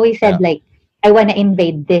lot. I always said, I want to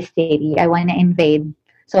invade this city. I want to invade.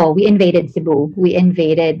 So we invaded Cebu. We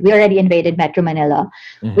already invaded Metro Manila.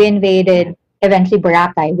 We invaded, eventually,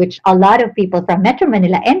 Boracay, which a lot of people from Metro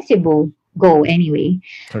Manila and Cebu go anyway.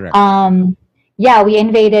 Correct. We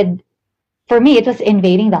invaded. For me, it was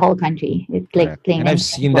invading the whole country. It's and I've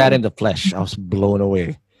seen that in the flesh. I was blown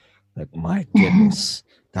away. My goodness,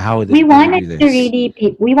 how did we wanted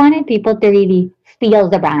people to really feel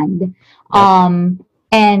the brand,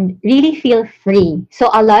 and really feel free. So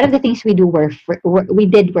a lot of the things we do were free.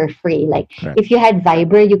 If you had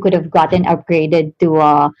Viber, you could have gotten upgraded to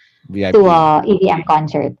a EDM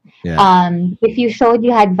concert. Yeah. If you showed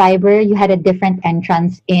you had Viber, you had a different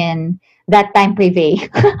entrance in that time Privé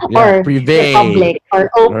or Privé. Republic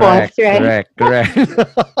or Opus, right? Correct.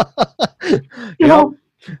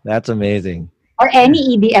 That's amazing. Or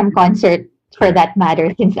any EDM concert for that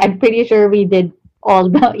matter, since I'm pretty sure we did all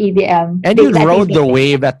the EDM. And you rode the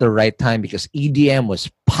wave at the right time because EDM was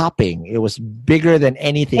popping. It was bigger than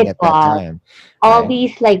anything at that time. All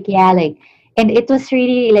these and it was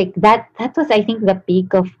really that was, I think, the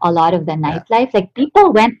peak of a lot of the nightlife.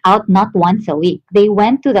 People went out not once a week. They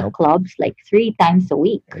went to the clubs 3 times a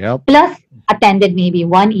week. Yep. Plus attended maybe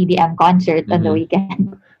one EDM concert on the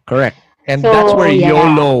weekend. Correct. And that's where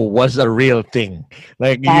YOLO was a real thing.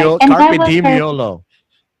 Carpe diem YOLO.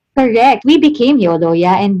 Correct. We became YOLO,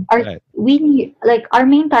 and our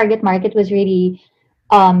main target market was really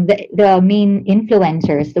the main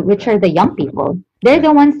influencers, which are the young people. They're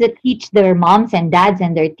the ones that teach their moms and dads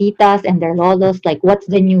and their titas and their lolos, what's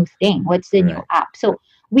the new thing? What's the new app? So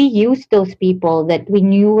we used those people that we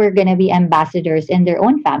knew were going to be ambassadors in their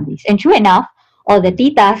own families. And true enough, all the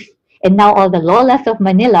titas and now all the lolas of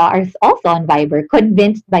Manila are also on Viber,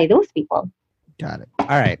 convinced by those people. Got it. All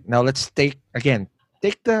right. Now let's take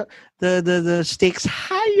the stakes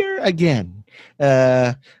higher again.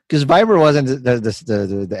 Because Viber wasn't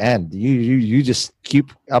the end. You just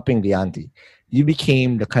keep upping the ante. You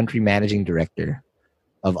became the country managing director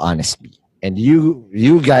of Honest Bee, and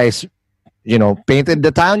you guys, painted the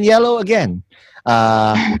town yellow again.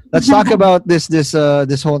 Let's talk about this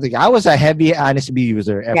whole thing. I was a heavy Honest Bee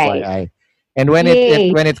user, FYI, and when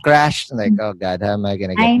it crashed, oh God, how am I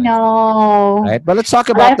gonna get? I know, right? But let's talk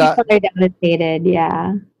about a lot of people are devastated.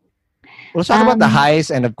 Yeah. Let's talk about the highs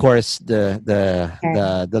and of course the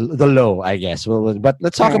low, I guess. But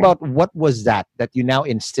let's talk about what was that you now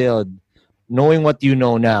instilled, knowing what you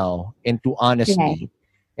know now, into Honest Bee,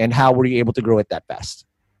 and how were you able to grow it that fast?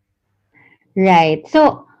 Right.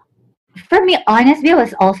 So for me, Honest Bee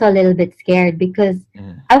was also a little bit scared because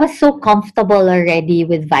I was so comfortable already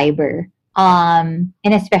with Viber. And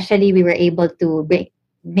especially we were able to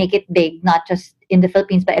make it big, not just in the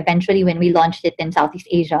Philippines, but eventually when we launched it in Southeast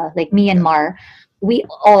Asia, me and Mar, we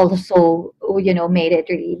also, made it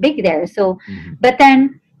really big there. So, but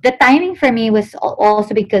then the timing for me was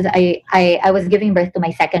also because I was giving birth to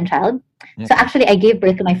my second child. Okay. So actually, I gave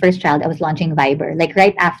birth to my first child. I was launching Viber,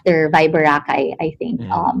 right after Viber-Akay, I think.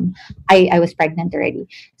 I was pregnant already.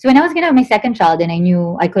 So when I was going to have my second child and I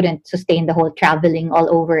knew I couldn't sustain the whole traveling all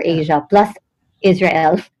over Asia, plus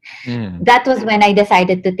Israel, that was when I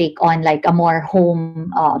decided to take on a more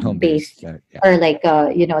home-based or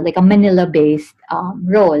a Manila-based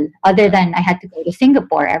role. Other than I had to go to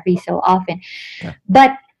Singapore every so often,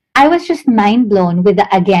 but I was just mind blown with the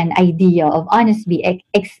again idea of Honestbee,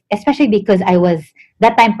 especially because I was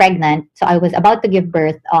that time pregnant, so I was about to give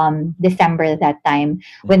birth December that time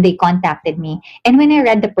when they contacted me. And when I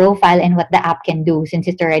read the profile and what the app can do, since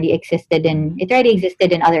it already existed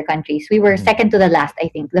in other countries, we were second to the last. I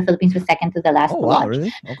think the Philippines was second to the last. Oh wow,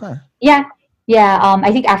 really? Okay. Yeah. Yeah,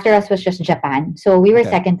 I think after us was just Japan. So we were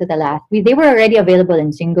second to the last. They were already available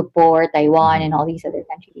in Singapore, Taiwan, and all these other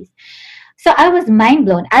countries. So I was mind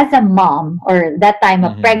blown as a mom, or that time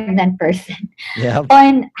a pregnant person,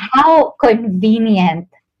 on how convenient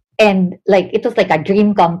and like it was like a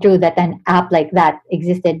dream come true that an app like that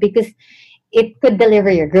existed, because it could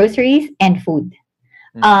deliver your groceries and food.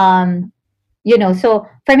 So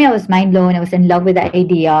for me, I was mind blown. I was in love with the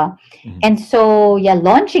idea. And so,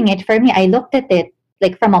 launching it for me, I looked at it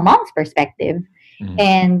like from a mom's perspective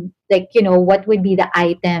and like, what would be the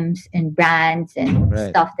items and brands and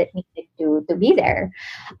stuff that needed to be there.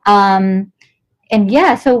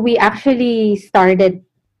 So we actually started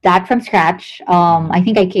that from scratch. I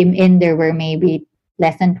think I came in, there were maybe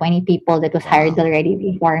less than 20 people that was hired already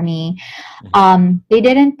before me. They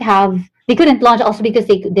couldn't launch also because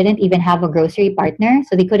they didn't even have a grocery partner,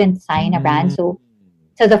 so they couldn't sign a brand. So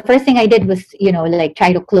the first thing I did was,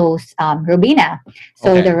 try to close Robina,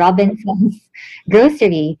 the Robinsons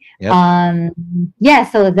grocery. Yep.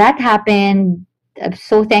 So that happened. I'm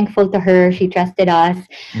so thankful to her. She trusted us,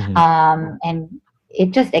 and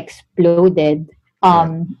it just exploded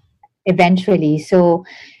eventually. So,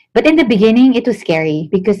 but in the beginning, it was scary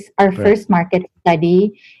because our first market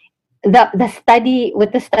study. What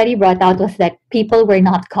the study brought out was that people were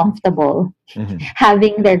not comfortable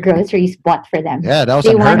having their groceries bought for them. Yeah, that was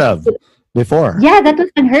unheard of before. Yeah, that was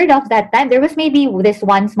unheard of that time. There was maybe this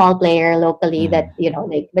one small player locally that,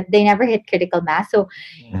 but they never hit critical mass. So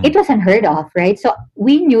it was unheard of, right? So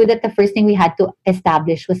we knew that the first thing we had to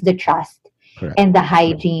establish was the trust and the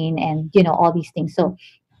hygiene and, all these things. So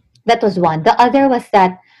that was one. The other was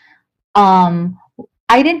that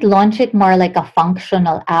I didn't launch it more like a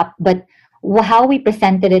functional app, but how we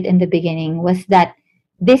presented it in the beginning was that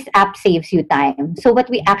this app saves you time. So what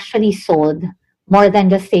we actually sold, more than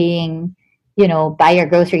just saying, buy your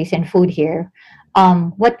groceries and food here,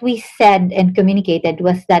 what we said and communicated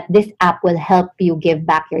was that this app will help you give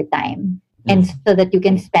back your time and so that you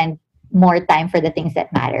can spend more time for the things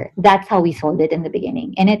that matter. That's how we sold it in the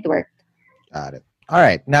beginning, and it worked. Got it. All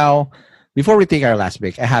right. Now, before we take our last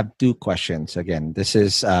break, I have two questions. Again, this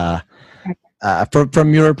is from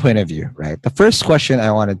your point of view, right? The first question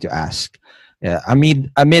I wanted to ask,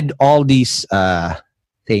 amid all these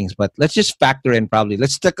things, but let's just factor in probably,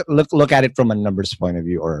 let's look at it from a numbers point of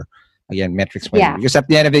view, or again, metrics point of view. Because at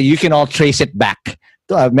the end of it, you can all trace it back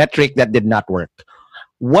to a metric that did not work.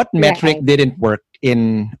 What metric didn't work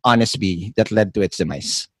in Honestbee that led to its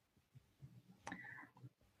demise?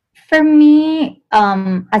 For me,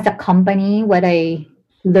 as a company, what I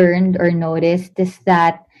learned or noticed is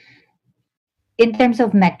that in terms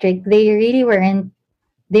of metric, they really weren't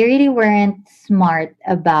smart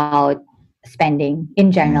about spending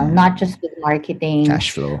in general, not just with marketing,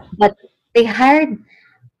 cash flow, but they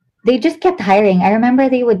just kept hiring. I remember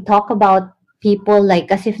they would talk about people like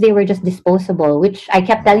as if they were just disposable, which I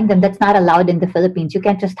kept telling them that's not allowed in the Philippines. You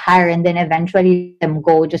can't just hire and then eventually let them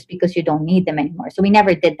go just because you don't need them anymore. So we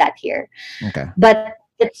never did that here. Okay. But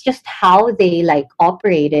it's just how they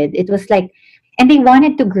operated. It was and they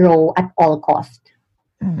wanted to grow at all cost.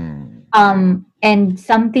 And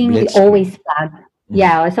something we always flagged.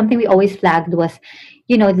 Yeah, something we always flagged was,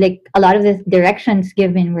 a lot of the directions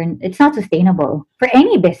given it's not sustainable for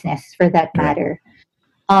any business for that matter.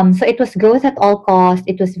 So it was growth at all costs.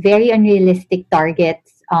 It was very unrealistic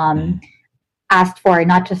targets asked for,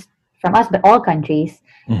 not just from us, but all countries.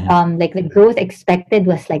 The growth expected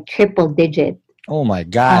was triple digit. Oh my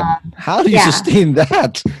God. How do you sustain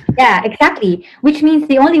that? Yeah, exactly. Which means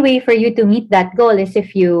the only way for you to meet that goal is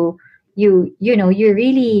if you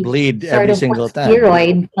really bleed every single time.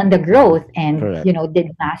 Steroid on the growth and,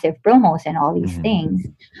 did massive promos and all these things.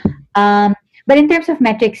 But in terms of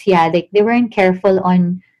metrics, they weren't careful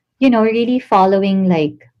on, really following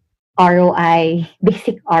ROI,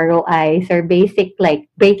 basic ROIs or basic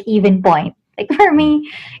break-even point. For me,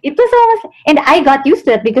 it was almost, and I got used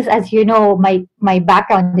to it because, as you know, my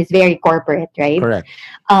background is very corporate, right? Correct.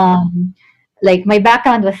 My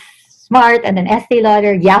background was smart, and then Estee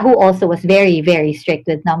Lauder, Yahoo also was very, very strict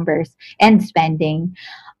with numbers and spending.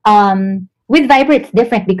 With Viber, it's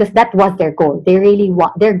different because that was their goal. They really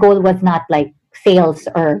their goal was not sales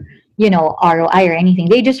or ROI or anything.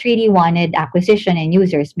 They just really wanted acquisition and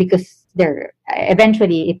users because they're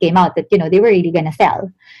eventually it came out that they were really gonna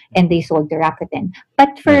sell, and they sold to Rakuten.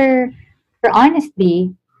 But for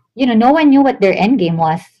honestly, no one knew what their end game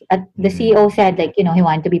was. The CEO said he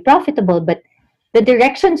wanted to be profitable, but the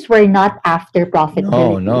directions were not after profitability.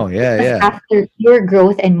 Oh no, yeah. After pure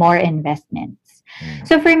growth and more investments.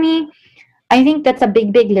 So for me, I think that's a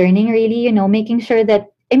big learning, really. Making sure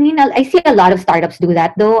that I see a lot of startups do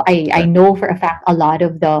that, though. I know for a fact a lot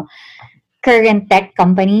of the current tech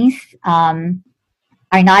companies are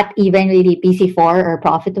not even really PC4 or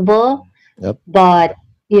profitable. Yep. But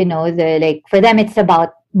for them it's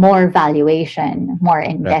about more valuation, more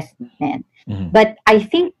investment. But I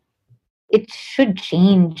think it should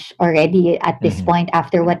change already at this point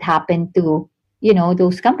after what happened to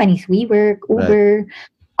those companies, WeWork, Uber.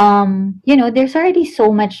 There's already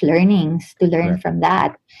so much learnings to learn from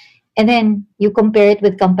that. And then you compare it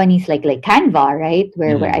with companies like Canva, right?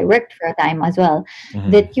 Where I worked for a time as well.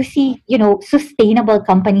 That you see, sustainable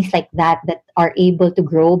companies like that are able to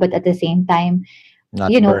grow, but at the same time,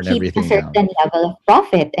 keep a certain level of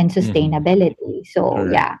profit and sustainability. So,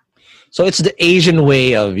 yeah. So it's the Asian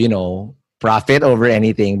way of, profit over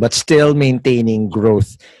anything, but still maintaining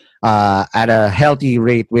growth at a healthy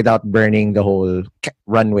rate without burning the whole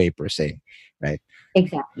runway per se, right?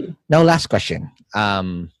 Exactly. Now, last question.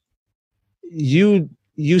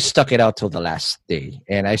 You stuck it out till the last day,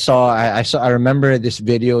 and I remember this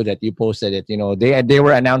video that you posted. It they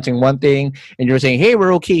were announcing one thing, and you were saying, "Hey,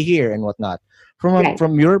 we're okay here," and whatnot.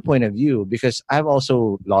 From your point of view, because I've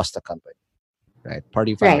also lost a company, right?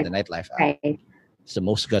 Party Found, the nightlife app. Right. It's the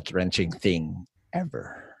most gut-wrenching thing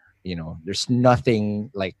ever. There's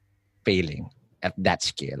nothing like failing at that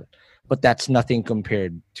scale. But that's nothing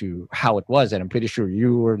compared to how it was. And I'm pretty sure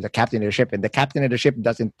you were the captain of the ship. And the captain of the ship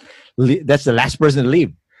that's the last person to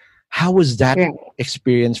leave. How was that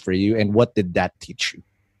experience for you? And what did that teach you?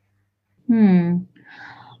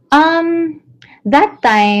 That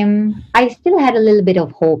time, I still had a little bit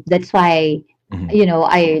of hope. That's why, we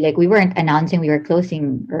weren't announcing we were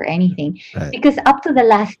closing or anything. Right. Because up to the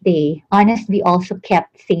last day, honestly, also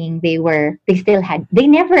kept saying they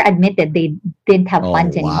never admitted they didn't have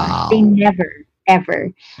funds anymore. They never,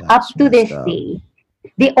 ever. Up to this day.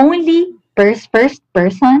 The only first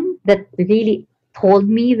person that really told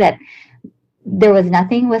me that there was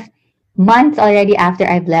nothing was months already after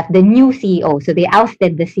I've left, the new CEO. So they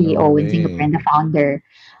ousted the CEO in Singapore and the founder.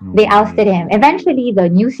 They ousted him. Eventually, the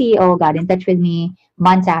new CEO got in touch with me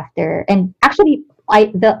months after. And actually,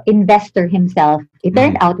 the investor himself, it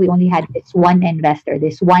turned out we only had this one investor,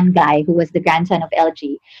 this one guy who was the grandson of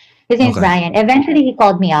LG. His name is Brian. Eventually, he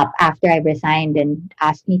called me up after I resigned and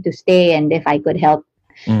asked me to stay and if I could help,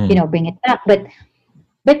 bring it back.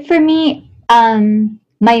 But for me,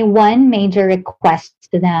 my one major request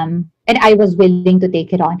to them, and I was willing to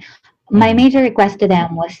take it on. My major request to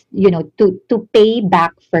them was, to pay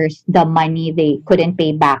back first the money they couldn't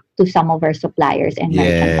pay back to some of our suppliers and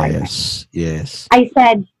merchant partners. Yes. I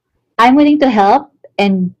said, I'm willing to help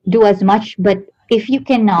and do as much, but if you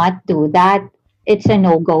cannot do that, it's a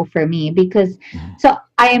no-go for me because so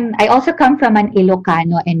I also come from an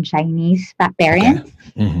Ilocano and Chinese parent.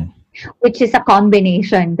 Which is a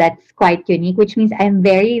combination that's quite unique, which means I'm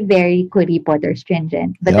very, very kuripot or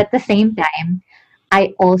stringent. But at the same time,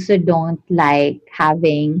 I also don't like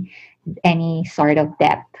having any sort of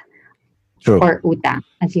debt or utang,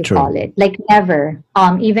 as you call it. Like never.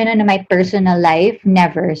 Even in my personal life,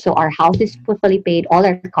 never. So our house is fully paid. All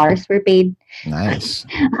our cars were paid. Nice.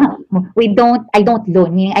 I don't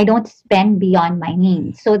loan, meaning I don't spend beyond my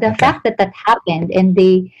means. So the fact that happened and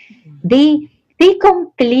they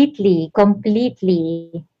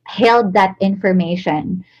completely held that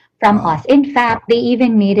information from us. In fact, they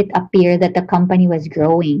even made it appear that the company was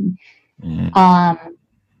growing.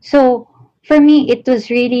 So for me, it was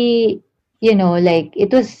really,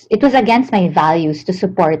 it was against my values to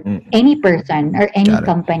support any person or any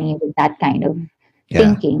company with that kind of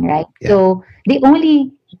thinking, right? Yeah. So the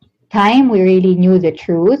only time we really knew the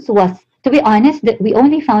truth was, to be honest, that we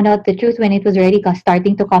only found out the truth when it was already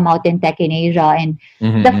starting to come out in tech in Asia. And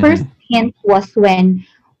the first hint was when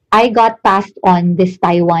I got passed on this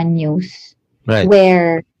Taiwan news,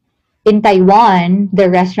 where in Taiwan, the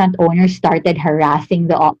restaurant owners started harassing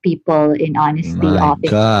the people in Honestly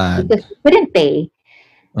office because they couldn't pay.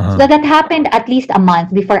 So that happened at least a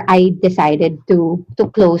month before I decided to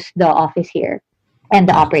close the office here and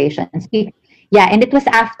the operations. Yeah, and it was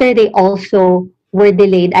after they also were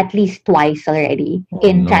delayed at least twice already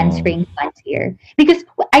in transferring funds here. Because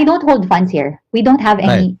I don't hold funds here. We don't have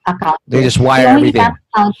any account. They just wire everything.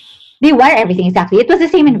 They wire everything, exactly. It was the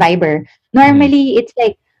same in Viber. Normally, it's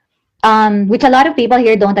like which a lot of people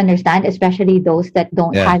here don't understand, especially those that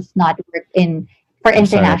has not worked for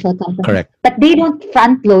international companies. Correct. But they don't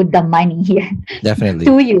front load the money here. Definitely.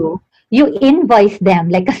 To you. You invoice them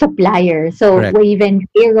like a supplier. So even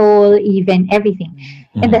payroll, even everything.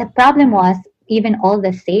 Mm-hmm. And the problem was even all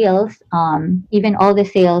the sales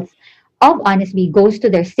of Honestbee goes to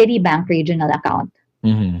their Citibank regional account.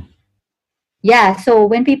 Mm-hmm. Yeah, so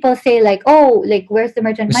when people say like, oh, like where's the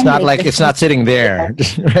merchant money? It's not like it's not sitting there.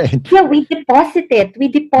 Right. Yeah, we deposit it. We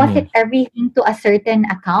deposit everything to a certain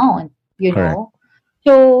account, you know.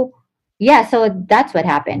 So yeah, so that's what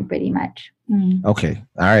happened pretty much. Okay.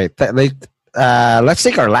 All right. Let's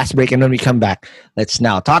take our last break, and when we come back, let's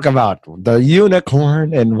now talk about the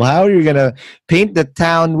unicorn and how you're going to paint the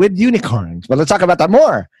town with unicorns. But let's talk about that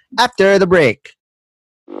more after the break.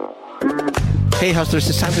 Hey hustlers,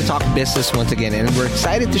 it's time to talk business once again, and we're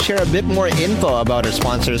excited to share a bit more info about our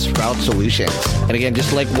sponsor, Sprout Solutions. And again,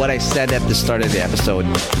 just like what I said at the start of the episode,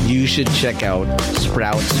 you should check out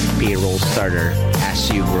Sprout's Payroll Starter as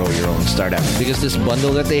you grow your own startup, because this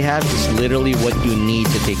bundle that they have is literally what you need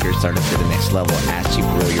to take your startup to the next level as you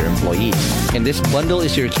grow your employees. And this bundle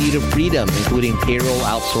is your key to freedom, including payroll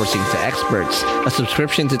outsourcing to experts, a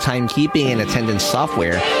subscription to timekeeping and attendance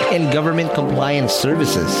software, and government compliance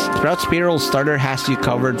services. Sprout's Payroll Starter has you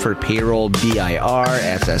covered for payroll, BIR,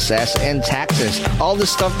 SSS, and taxes. All the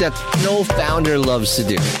stuff that no founder loves to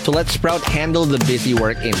do. So let Sprout handle the busy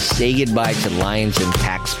work and say goodbye to lines and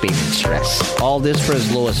tax payment stress. All this for as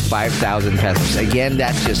low as 5,000 pesos. Again,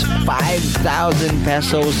 that's just 5,000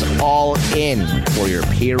 pesos all in for your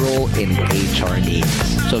payroll and HR needs.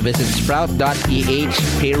 So visit sprout.ph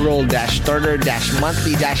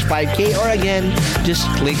payroll-starter-monthly-5K, or again, just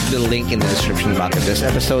click the link in the description box of this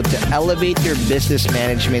episode to elevate your business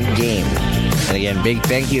management game. And again, big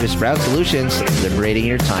thank you to Sprout Solutions, liberating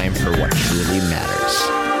your time for what truly matters.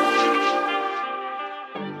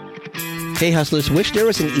 Hey hustlers, wish there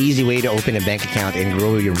was an easy way to open a bank account and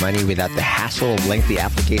grow your money without the hassle of lengthy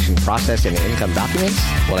application process and income documents?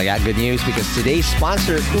 Well, I got good news, because today's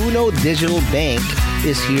sponsor, Uno Digital Bank,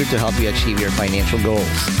 is here to help you achieve your financial goals.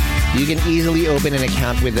 You can easily open an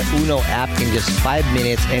account with the Uno app in just 5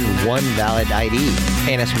 minutes and one valid ID.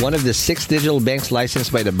 And as one of the 6 digital banks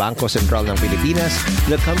licensed by the Bangko Sentral ng Pilipinas,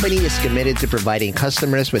 the company is committed to providing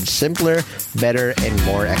customers with simpler, better, and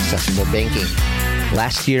more accessible banking.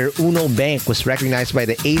 Last year, Uno Bank was recognized by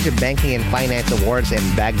the Asia Banking and Finance Awards and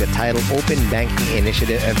bagged the title Open Banking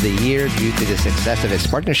Initiative of the Year due to the success of its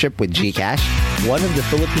partnership with GCash, one of the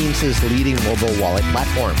Philippines' leading mobile wallet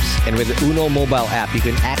platforms. And with the Uno mobile app, you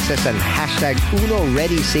can access an hashtag Uno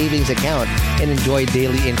Ready savings account and enjoy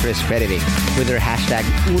daily interest crediting. With their hashtag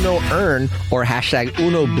Uno Earn or hashtag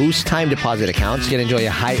Uno Boost time deposit accounts, you can enjoy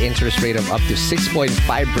a high interest rate of up to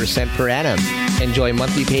 6.5% per annum. Enjoy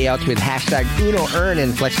monthly payouts with hashtag Uno Earn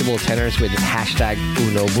and flexible tenors with hashtag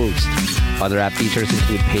Uno Boost. Other app features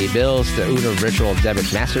include pay bills, the Uno Virtual Debit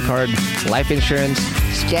MasterCard, life insurance,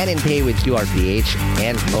 scan and pay with QRPH,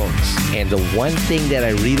 and loans. And the one thing that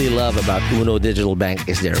I really love about Uno Digital Bank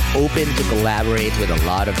is they're open to collaborate with a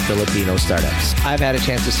lot of Filipino startups. I've had a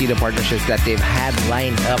chance to see the partnerships that they've had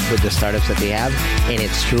lined up with the startups that they have, and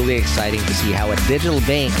it's truly exciting to see how a digital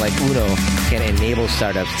bank like Uno can enable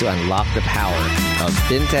startups to unlock the power of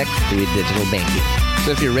fintech through digital banking. So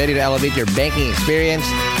if you're ready to elevate your banking experience,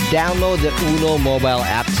 download the Uno mobile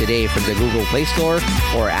app today from the Google Play Store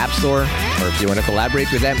or App Store. Or if you want to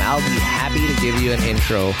collaborate with them, I'll be happy to give you an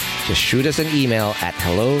intro. Just shoot us an email at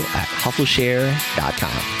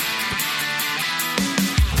hello@hustleshare.com.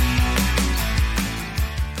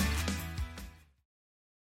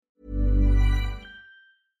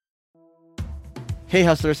 Hey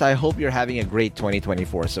hustlers, I hope you're having a great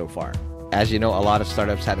 2024 so far. As you know, a lot of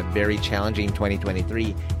startups had a very challenging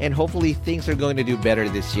 2023, and hopefully things are going to do better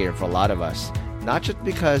this year for a lot of us. Not just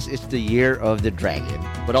because it's the year of the dragon,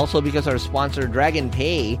 but also because our sponsor Dragon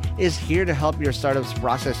Pay is here to help your startups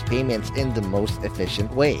process payments in the most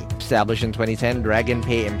efficient way. Established in 2010, Dragon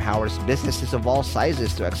Pay empowers businesses of all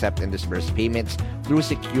sizes to accept and disburse payments through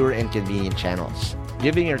secure and convenient channels,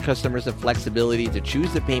 giving your customers the flexibility to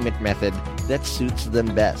choose the payment method that suits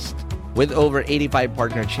them best. With over 85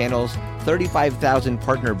 partner channels, 35,000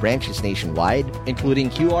 partner branches nationwide, including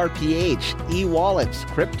QRPH, e-wallets,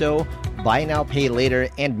 crypto, buy now, pay later,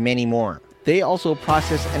 and many more. They also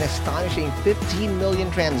process an astonishing 15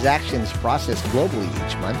 million transactions processed globally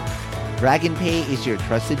each month. Dragon Pay is your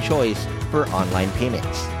trusted choice for online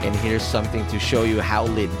payments. And here's something to show you how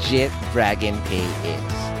legit Dragon Pay is.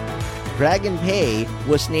 Dragon Pay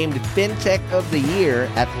was named FinTech of the Year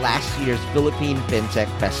at last year's Philippine FinTech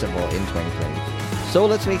Festival in 2023. So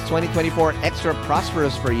let's make 2024 extra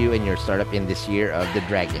prosperous for you and your startup in this year of the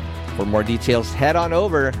Dragon. For more details, head on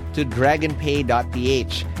over to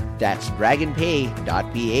dragonpay.ph. That's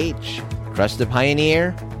dragonpay.ph. Trust the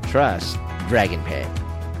pioneer. Trust DragonPay.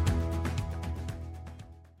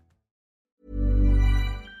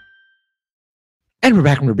 And we're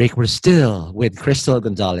back from the break. We're still with Crystal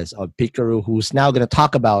Gonzalez of Picaroo, who's now going to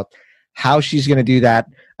talk about how she's going to do that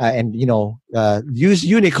and, use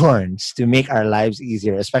unicorns to make our lives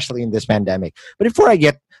easier, especially in this pandemic. But before I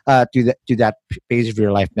get to that phase of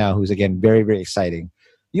your life now, who's, again, very, very exciting,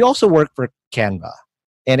 you also work for Canva.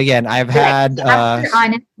 And again, I've had... after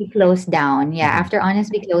Honestbee closed down. Yeah, after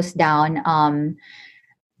Honestbee closed down,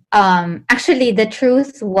 actually, the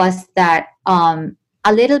truth was that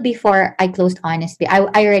a little before I closed Honestbee,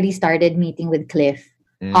 I already started meeting with Cliff.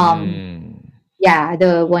 Yeah,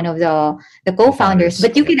 one of the co-founders.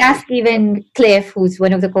 But you can ask even Cliff, who's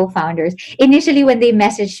one of the co-founders. Initially, when they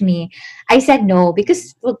messaged me, I said no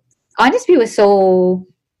because Honestbee was so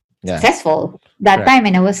successful that time,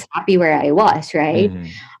 and I was happy where I was, right?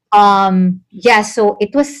 So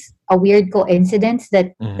it was a weird coincidence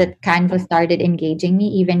that Canva started engaging me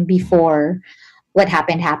even before what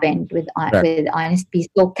happened with Honestbee.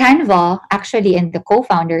 So Canva actually and the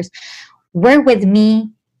co-founders were with me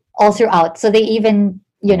all throughout. So they even,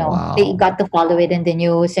 they got to follow it in the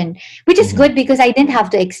news, and which is good because I didn't have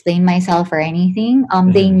to explain myself or anything.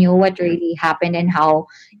 They knew what really happened and how,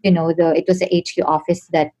 it was the HQ office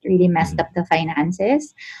that really messed up the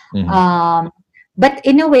finances. But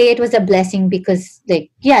in a way, it was a blessing because,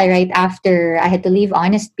 right after I had to leave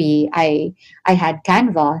Honestbee, I had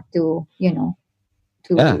Canva to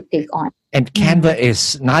take on. And Canva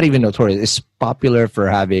is not even notorious. It's popular for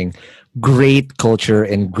having great culture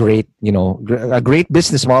and great, a great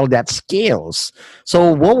business model that scales.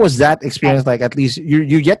 So what was that experience like? At least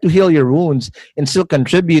you get to heal your wounds and still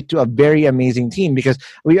contribute to a very amazing team, because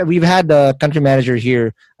we've had the country manager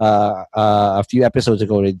here a few episodes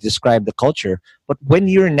ago to describe the culture. But when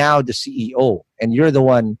you're now the CEO and you're the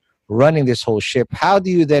one running this whole ship, how do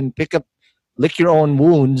you then lick your own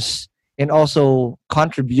wounds and also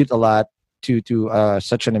contribute a lot to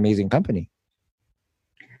such an amazing company?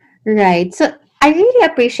 Right. So I really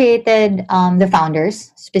appreciated the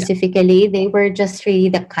founders specifically. They were just really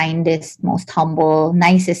the kindest, most humble,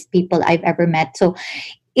 nicest people I've ever met. So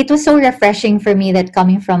it was so refreshing for me that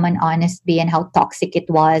coming from an Honestbee and how toxic it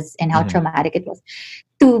was and how traumatic it was,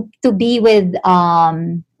 to be with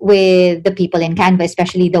the people in Canva,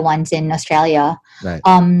 especially the ones in Australia. Right.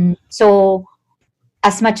 So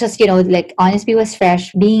as much as Honestbee was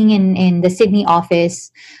fresh, being in the Sydney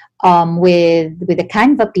office with the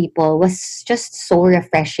Canva people was just so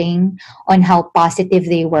refreshing on how positive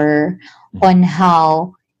they were, on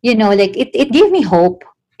how it gave me hope,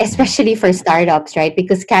 especially for startups, right?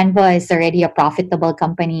 Because Canva is already a profitable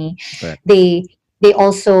company. Right. They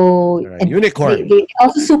also unicorn. They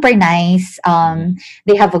also super nice.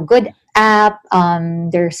 They have a good app.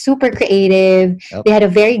 They're super creative. Yep. They had a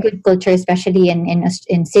very good culture, especially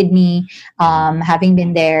in Sydney. Having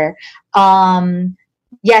been there,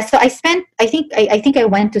 so I think I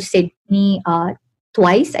went to Sydney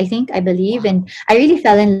twice. I believe, and I really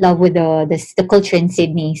fell in love with the culture in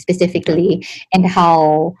Sydney specifically, and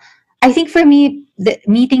how I think for me,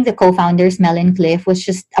 meeting the co-founders, Mel and Cliff, was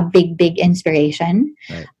just a big inspiration.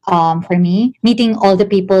 Right. For me. Meeting all the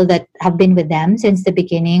people that have been with them since the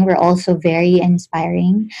beginning were also very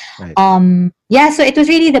inspiring. Right. So it was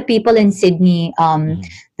really the people in Sydney,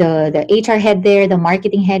 the HR head there, the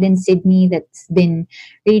marketing head in Sydney, that's been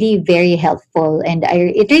really very helpful, and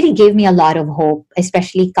it really gave me a lot of hope,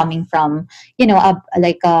 especially coming from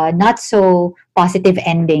a not so positive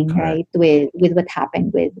ending, right, with what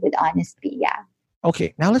happened with Honestbee. Yeah.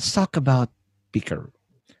 Okay, now let's talk about Picaroo,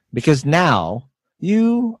 because now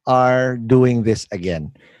you are doing this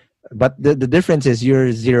again, but the difference is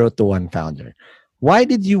you're 0 to 1 founder. Why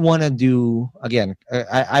did you want to do again?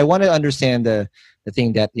 I want to understand the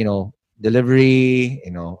thing that delivery,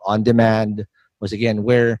 on demand was again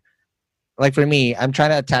where, like for me, I'm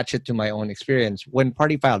trying to attach it to my own experience. When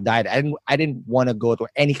Partyfile died, I didn't want to go to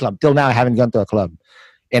any club. Till now, I haven't gone to a club,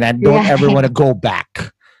 and I don't ever want to go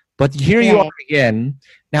back. But here you are again.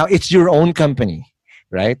 Now it's your own company,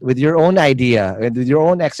 right? With your own idea, with your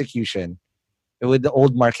own execution, with the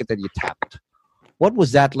old market that you tapped. What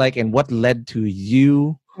was that like, and what led to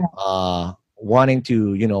you wanting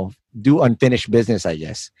to, do unfinished business, I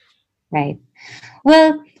guess? Right.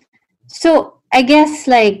 Well, so I guess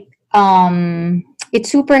it's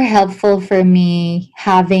super helpful for me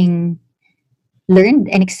having learned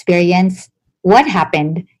and experienced what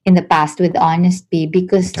happened in the past with Honestbee,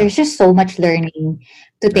 because there's just so much learning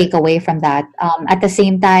to take away from that. At the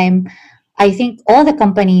same time, I think all the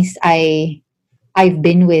companies I've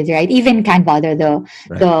been with, right? Even Canva,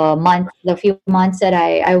 the few months that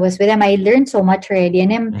I was with them, I learned so much already,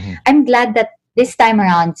 and I'm glad that this time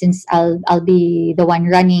around, since I'll be the one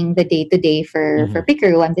running the day to day for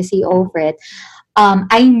Picaroo, I'm the CEO for it.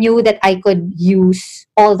 I knew that I could use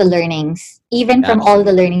all the learnings, even from all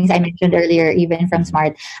the learnings I mentioned earlier, even from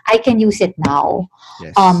Smart. I can use it now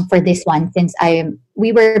for this one, since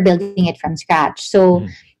we were building it from scratch. So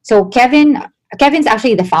Kevin's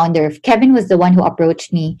actually the founder. Kevin was the one who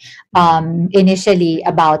approached me initially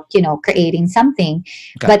about, creating something.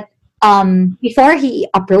 Okay. But before he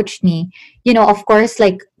approached me, of course,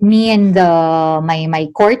 like me and my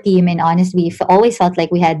core team in Honestbee always felt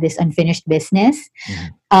like we had this unfinished business.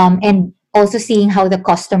 And also seeing how the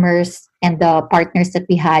customers and the partners that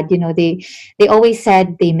we had, they always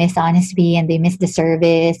said they miss Honestbee and they miss the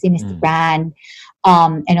service, they miss the brand.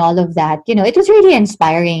 And all of that, it was really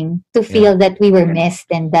inspiring to feel that we were missed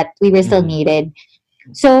and that we were still needed.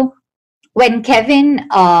 So when Kevin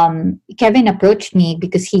approached me,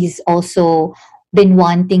 because he's also been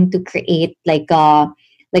wanting to create like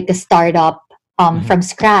a startup from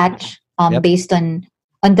scratch, based on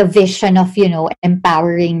the vision of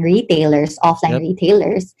empowering retailers, offline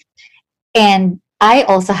retailers, and I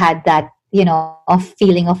also had that a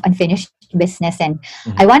feeling of unfinished business, and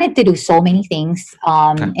I wanted to do so many things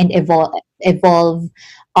and evolve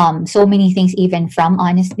so many things even from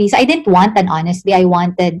Honestbee. So I didn't want an Honestbee.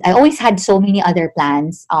 I always had so many other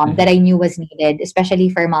plans that I knew was needed, especially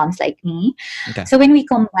for moms like me. So when we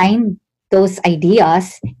combined those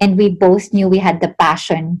ideas and we both knew we had the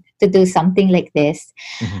passion to do something like this,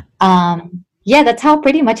 that's how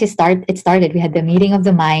pretty much it started. We had the meeting of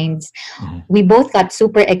the minds. We both got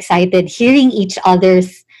super excited hearing each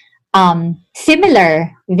other's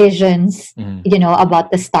similar visions,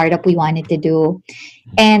 about the startup we wanted to do.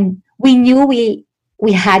 And we knew we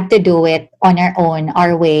had to do it on our own,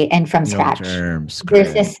 our way, and from scratch.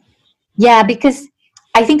 Because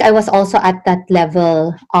I think I was also at that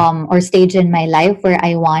level or stage in my life where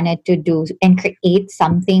I wanted to do and create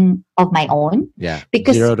something of my own.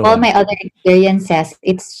 Because all my other experiences,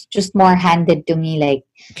 it's just more handed to me. Like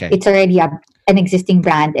it's already an existing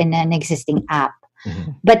brand and an existing app.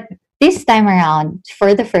 But this time around,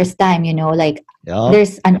 for the first time,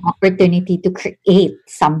 there's an opportunity to create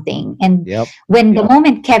something. And when the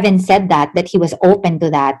moment Kevin said that he was open to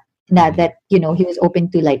that he was open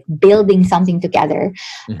to like building something together,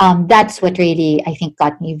 that's what really, I think,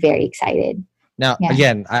 got me very excited. Now,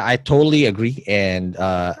 again, I totally agree. And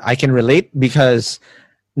I can relate, because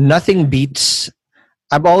nothing beats,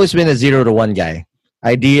 I've always been a 0 to 1 guy.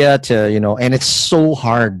 Idea to, and it's so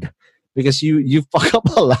hard, because you fuck up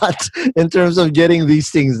a lot in terms of getting these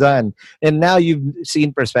things done. And now you've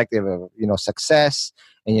seen perspective of, success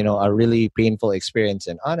and, a really painful experience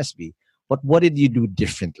in Honestbee. But what did you do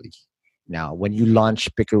differently now when you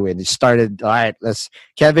launched Picaroo and you started, all right,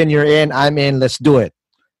 Kevin, you're in, I'm in, let's do it.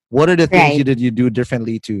 What are the things you do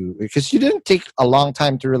differently because you didn't take a long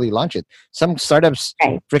time to really launch it. Some startups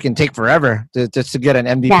freaking take forever to get an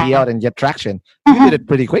MVP out and get traction. You did it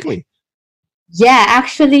pretty quickly. Yeah,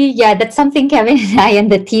 actually, that's something Kevin and I and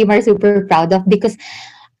the team are super proud of, because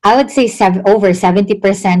I would say over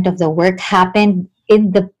 70% of the work happened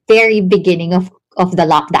in the very beginning of the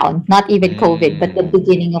lockdown, not even COVID, but the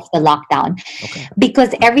beginning of the lockdown.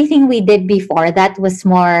 Because everything we did before that was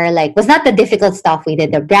not the difficult stuff. We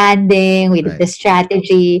did the branding, we did the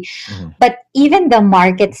strategy, but even the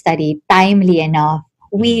market study, timely enough,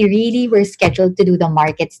 we really were scheduled to do the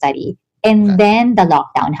market study. And then the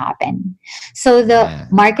lockdown happened. So the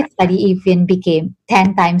market study even became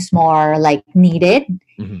 10 times more like needed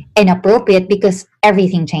and appropriate, because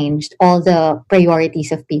everything changed. All the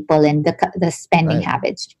priorities of people and the spending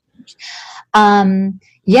habits changed.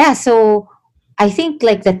 So I think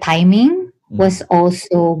like the timing was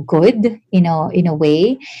also good, in a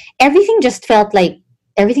way. Everything just felt like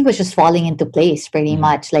everything was just falling into place pretty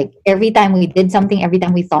much. Like every time we did something, every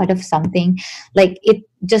time we thought of something, like it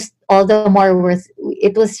just all the more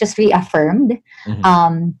it was just reaffirmed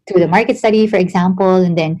through the market study, for example.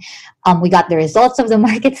 And then we got the results of the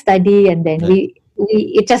market study, and then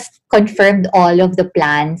it just confirmed all of the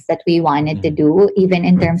plans that we wanted to do, even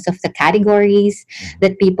in terms of the categories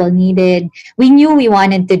that people needed. We knew we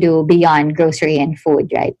wanted to do beyond grocery and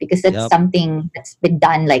food, right? Because that's something that's been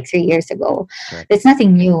done like 3 years ago. It's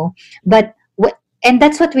nothing new. But and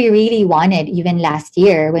that's what we really wanted even last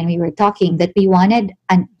year when we were talking, that we wanted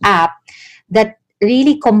an app that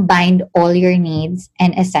really combined all your needs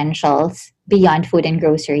and essentials beyond food and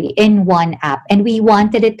grocery in one app. And we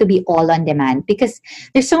wanted it to be all on demand because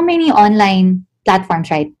there's so many online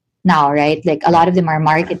platforms right now, right? Like a lot of them are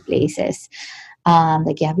marketplaces.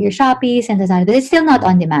 Like you have your Shoppees and Lazada, but it's still not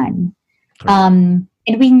on demand.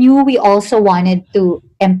 And we knew we also wanted to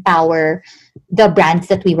empower the brands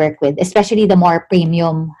that we work with, especially the more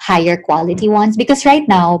premium, higher quality ones. Because right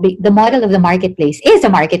now, the model of the marketplace is a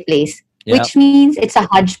marketplace, which means it's a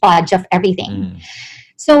hodgepodge of everything.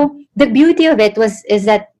 So the beauty of it is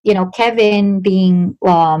that, Kevin being,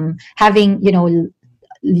 having,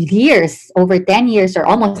 years, over 10 years or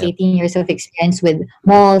almost 18 years of experience with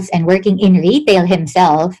malls and working in retail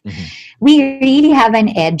himself, we really have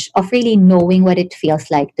an edge of really knowing what it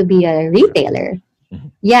feels like to be a retailer.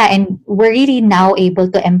 Yeah, and we're really now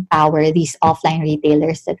able to empower these offline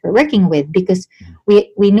retailers that we're working with because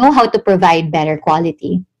we know how to provide better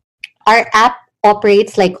quality. Our app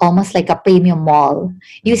operates almost like a premium mall.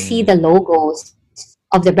 You see the logos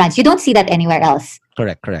of the brands. You don't see that anywhere else.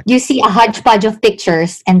 Correct. You see a hodgepodge of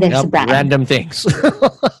pictures and there's a brand. Random things.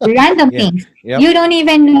 Things. You don't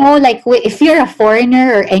even know, if you're a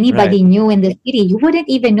foreigner or anybody new in the city, you wouldn't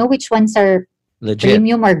even know which ones are legit,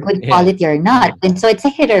 premium or good quality or not. And so it's a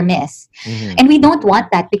hit or miss. And we don't want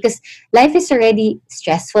that because life is already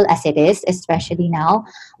stressful as it is, especially now.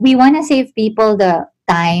 We want to save people the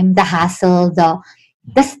time, the hassle, the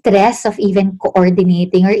stress of even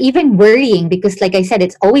coordinating or even worrying because, like I said,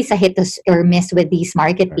 it's always a hit or miss with these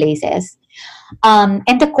marketplaces.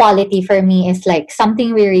 And the quality for me is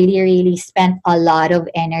something we really, really spent a lot of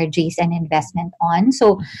energies and investment on.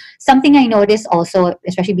 So something I noticed also,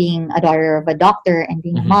 especially being a daughter of a doctor and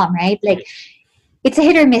being a mom, right? It's a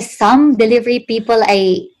hit or miss. Some delivery people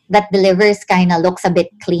that delivers kind of looks a bit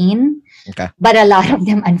clean. Okay. But a lot of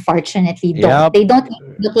them, unfortunately, don't. They don't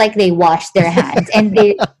look like they wash their hands. And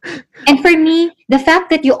for me, the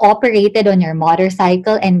fact that you operated on your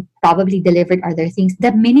motorcycle and probably delivered other things,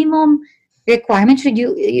 the minimum requirement should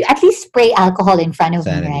you at least spray alcohol in front of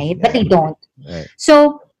me, right? But they don't. Right.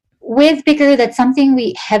 So with Picker, that's something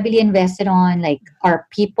we heavily invested on. Our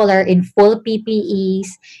people are in full PPEs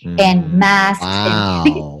and masks.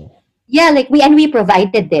 Wow. We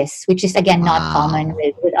provided this, which is again not common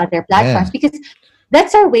with other platforms because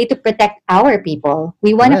that's our way to protect our people.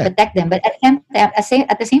 We want to protect them, but at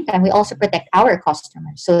the same time, we also protect our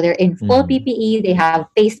customers. So they're in full PPE, they have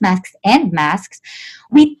face masks and masks.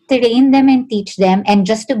 We train them and teach them, and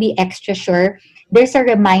just to be extra sure, there's a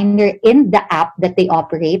reminder in the app that they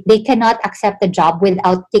operate. They cannot accept a job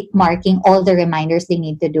without tick marking all the reminders they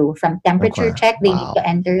need to do. From temperature check, they need to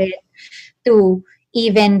enter it, to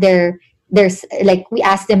even there's we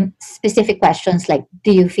ask them specific questions like,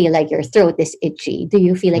 do you feel like your throat is itchy? Do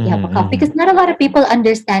you feel like you have a cough? Because not a lot of people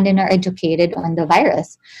understand and are educated on the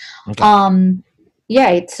virus.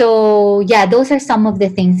 So those are some of the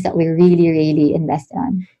things that we really, really invested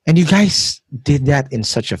on. And you guys did that in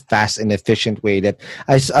such a fast and efficient way that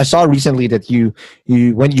I saw recently that you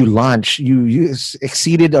when you launched, you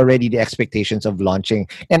exceeded already the expectations of launching.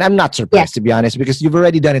 And I'm not surprised, to be honest, because you've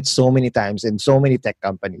already done it so many times in so many tech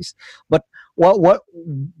companies. But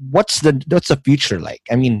what's the future like?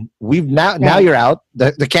 I mean, now you're out.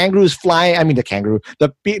 The kangaroo is flying. I mean, the kangaroo,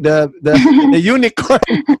 the unicorn.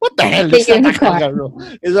 What the hell is that kangaroo?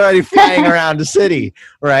 Is already flying around the city,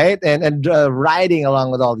 right? And riding along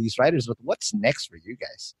with all these riders. But what's next for you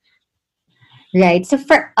guys? Right. So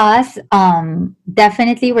for us,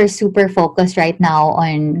 definitely we're super focused right now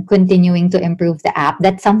on continuing to improve the app.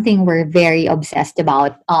 That's something we're very obsessed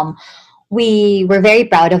about. We were very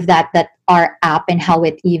proud of that our app and how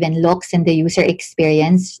it even looks in the user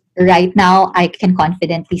experience. Right now, I can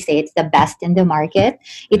confidently say it's the best in the market.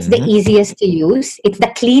 It's the easiest to use. It's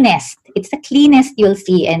the cleanest. It's the cleanest you'll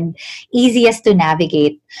see and easiest to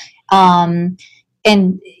navigate. That's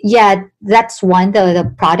one,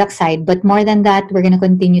 the product side. But more than that, we're going to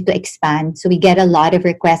continue to expand. So we get a lot of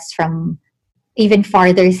requests from even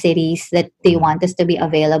farther cities that they want us to be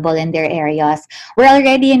available in their areas. We're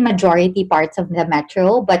already in majority parts of the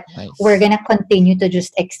metro, but we're going to continue to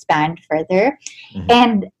just expand further.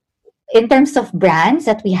 And in terms of brands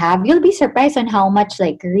that we have, you'll be surprised on how much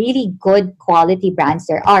really good quality brands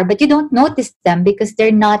there are, but you don't notice them because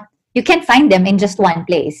you can't find them in just one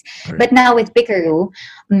place. Right. But now with Picaroo,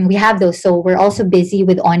 we have those. So we're also busy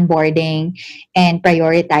with onboarding and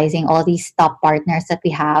prioritizing all these top partners that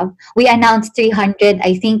we have. We announced 300,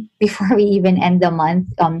 I think, before we even end the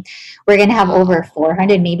month. We're going to have over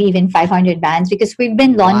 400, maybe even 500 brands because we've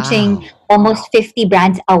been launching almost 50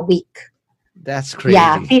 brands a week. That's crazy.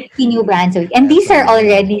 Yeah, 50 new brands a week. And these are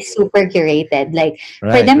already super curated.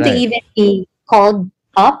 For them to even be called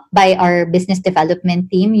up by our business development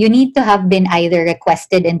team. You need to have been either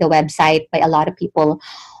requested in the website by a lot of people,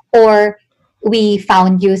 or we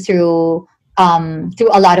found you through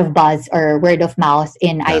a lot of buzz or word of mouth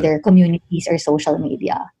in either communities or social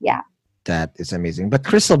media. Yeah. That is amazing. But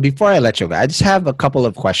Crystal, before I let you go, I just have a couple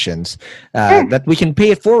of questions that we can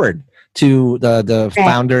pay it forward to the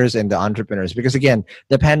founders and the entrepreneurs, because again,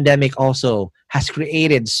 the pandemic also has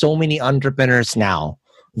created so many entrepreneurs now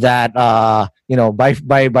that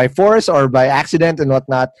by force or by accident and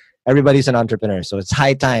whatnot, everybody's an entrepreneur. So it's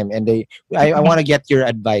high time, and I want to get your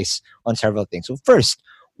advice on several things. So first,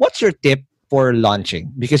 what's your tip for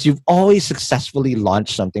launching? Because you've always successfully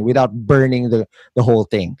launched something without burning the whole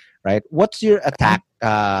thing, right? What's your attack,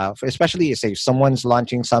 especially say someone's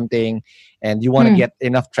launching something and you want to get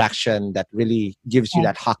enough traction that really gives you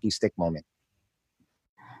that hockey stick moment?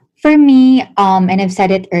 For me, and I've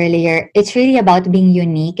said it earlier, it's really about being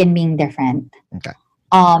unique and being different. Okay.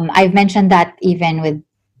 I've mentioned that even with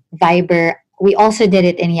Viber. We also did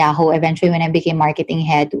it in Yahoo. Eventually, when I became marketing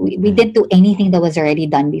head, we didn't do anything that was already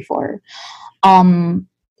done before.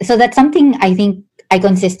 So that's something I think I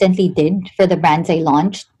consistently did for the brands I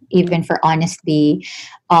launched. Even for Honestbee,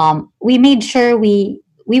 we made sure we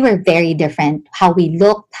were very different. How we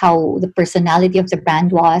looked, how the personality of the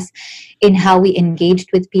brand was, in how we engaged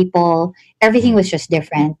with people. Everything was just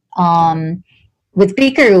different. With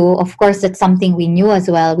Picaroo, of course, that's something we knew as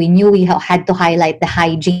well. We knew we had to highlight the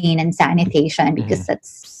hygiene and sanitation because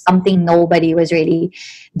that's something nobody was really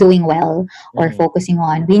doing well or focusing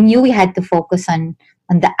on. We knew we had to focus on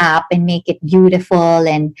the app and make it beautiful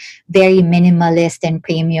and very minimalist and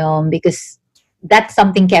premium, because that's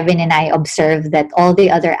something Kevin and I observed, that all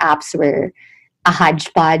the other apps were a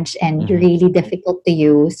hodgepodge and really difficult to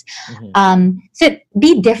use. So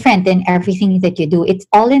be different in everything that you do. It's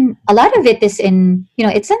all in, a lot of it is in,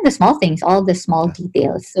 it's in the small things, all the small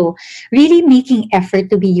details. So really making effort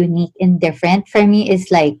to be unique and different for me is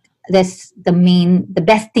like the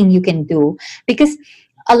best thing you can do, because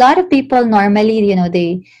a lot of people normally,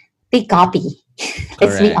 they copy.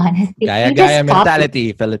 Let's be honest. Gaya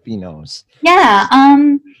mentality, Filipinos. Yeah.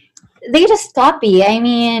 They just copy. I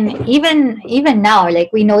mean, even now, like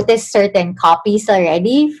we notice certain copies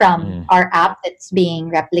already from our app that's being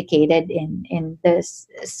replicated in the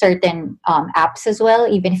certain apps as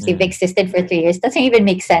well. Even if they've existed for 3 years, doesn't even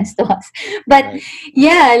make sense to us. But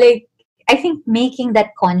yeah, like I think making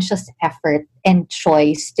that conscious effort and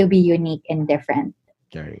choice to be unique and different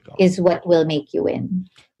is what will make you win.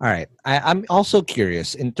 All right. I'm also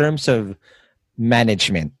curious in terms of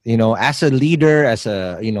management, as a leader, as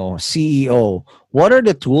a CEO, what are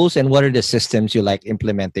the tools and what are the systems you like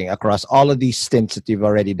implementing across all of these stints that you've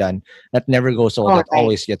already done that never goes old, that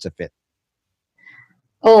always gets a fit?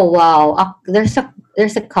 Oh wow, there's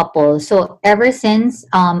a couple. So ever since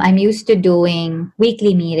I'm used to doing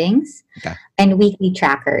weekly meetings and weekly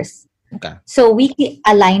trackers. Okay. So weekly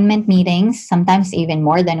alignment meetings, sometimes even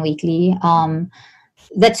more than weekly.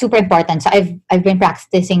 That's super important. So I've been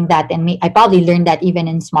practicing that, and I probably learned that even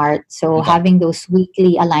in Smart. So having those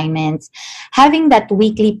weekly alignments, having that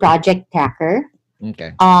weekly project tracker,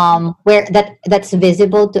 where that's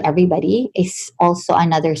visible to everybody, is also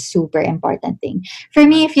another super important thing. For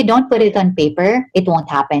me, if you don't put it on paper, it won't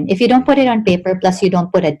happen. If you don't put it on paper, plus you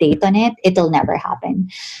don't put a date on it, it'll never happen.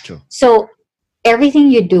 True. So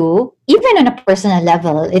everything you do, even on a personal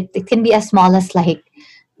level, it can be as small as like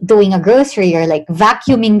doing a grocery or like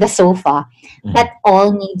vacuuming the sofa. That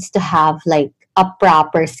all needs to have like a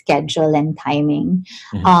proper schedule and timing.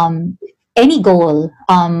 Any goal.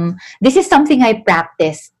 This is something I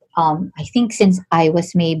practiced, I think since I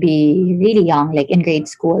was maybe really young, like in grade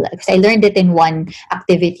school, because I learned it in one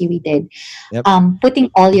activity we did. Putting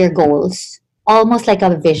all your goals, almost like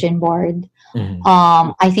a vision board.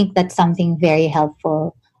 I think that's something very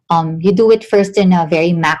helpful. You do it first in a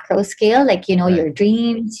very macro scale, like, your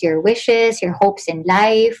dreams, your wishes, your hopes in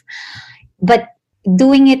life. But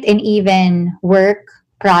doing it in even work,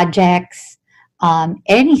 projects,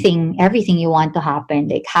 everything you want to happen,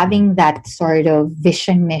 like having that sort of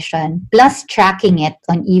vision, mission, plus tracking it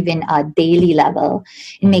on even a daily level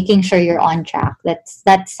and making sure you're on track.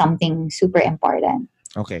 That's something super important.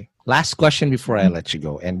 Okay. Last question before I let you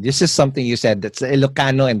go. And this is something you said, that's the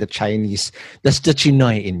Ilocano and the Chinese. That's the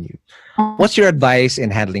Chinoy in you. What's your advice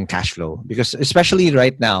in handling cash flow? Because especially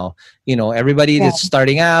right now, everybody that's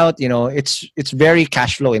starting out, it's very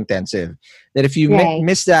cash flow intensive. That if you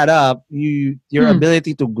miss that up, your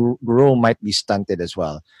ability to grow might be stunted as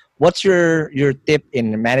well. What's your tip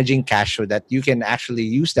in managing cash so that you can actually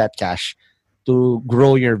use that cash to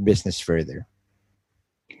grow your business further?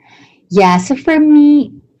 Yeah, so for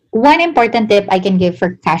me, one important tip I can give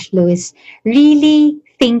for cash flow is really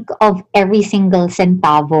think of every single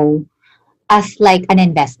centavo as like an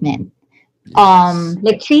investment.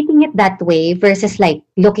 Like treating it that way versus like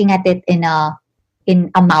looking at it in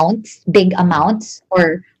amounts, big amounts,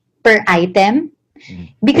 or per item,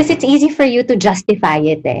 because it's easy for you to justify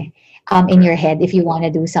it in your head if you want to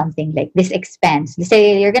do something like this expense. Let's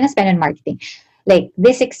say you're gonna spend on marketing, like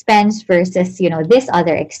this expense versus this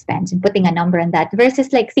other expense, and putting a number on that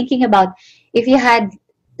versus like thinking about if you had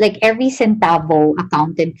like every centavo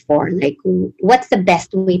accounted for, like what's the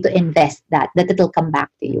best way to invest that it'll come back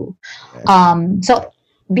to you. So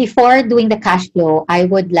before doing the cash flow, I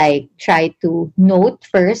would like try to note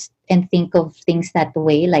first and think of things that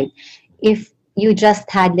way. Like if you just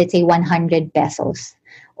had, let's say, 100 pesos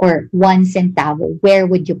or 1 centavo, where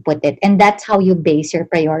would you put it? And that's how you base your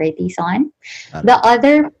priorities on. The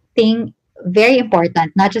other thing, very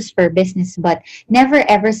important, not just for business, but never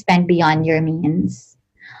ever spend beyond your means.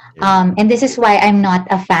 And this is why I'm not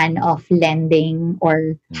a fan of lending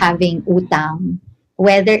or having utang,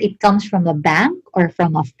 whether it comes from a bank or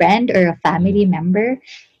from a friend or a family member.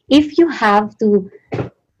 If you have to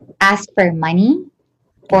ask for money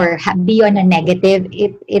or be on a negative,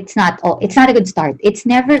 it's not a good start. It's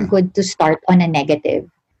never good to start on a negative.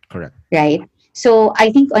 Correct. Right? So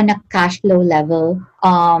I think on a cash flow level,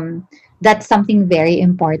 that's something very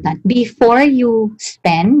important. Before you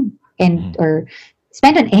spend or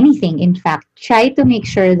spend on anything, in fact, try to make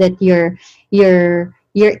sure that your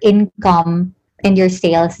income and your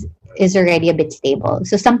sales is already a bit stable.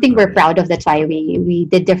 So something we're proud of, that's why we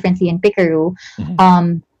did differently in Picaroo.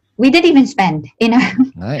 We didn't even spend in our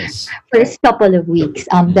first couple of weeks.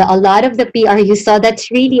 A lot of the PR you saw, that's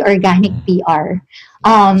really organic PR.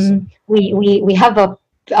 We have a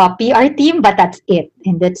PR team, but that's it,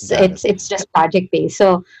 and it's just project based.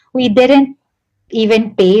 So we didn't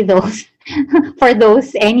even pay those for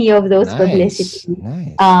any of those publicity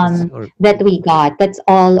that we got. That's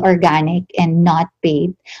all organic and not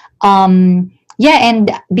paid.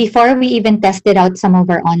 And before we even tested out some of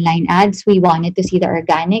our online ads, we wanted to see the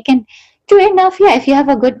organic. And true enough, if you have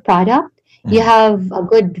a good product, you have a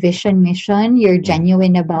good vision, mission, you're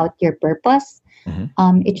genuine about your purpose,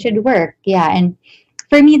 it should work. And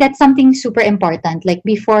for me, that's something super important. Like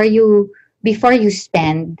before you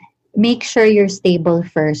spend, make sure you're stable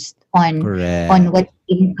first on what's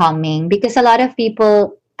incoming, because a lot of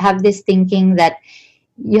people have this thinking that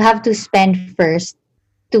you have to spend first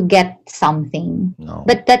to get something.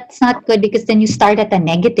 But that's not good, because then you start at a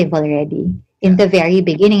negative already in the very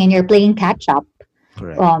beginning and you're playing catch up.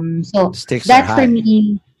 So stakes that's for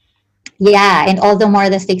me. And all the more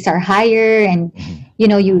the stakes are higher, and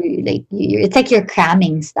it's like you're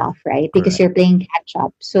cramming stuff, right? Because you're playing catch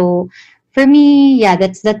up. So for me,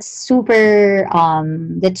 that's super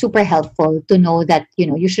helpful to know that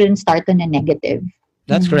you shouldn't start on a negative.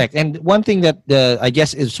 That's correct. And one thing that I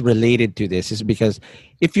guess is related to this is because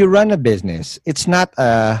if you run a business, it's not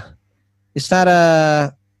a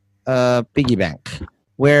piggy bank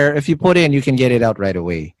where if you put in, you can get it out right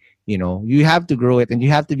away. You have to grow it, and you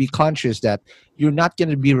have to be conscious that you're not going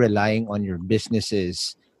to be relying on your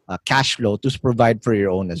business's cash flow to provide for your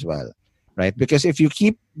own as well, right? Because if you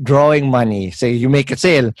keep drawing money, say you make a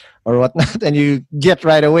sale or whatnot, and you get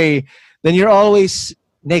right away, then you're always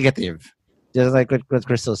negative. Just like what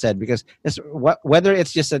Crystal said, because whether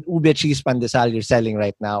it's just an ube cheese pandesal you're selling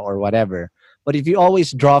right now or whatever, but if you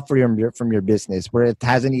always draw from your business where it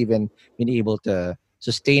hasn't even been able to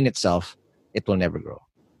sustain itself, it will never grow.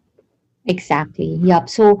 Exactly. Yep.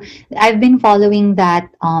 So I've been following that.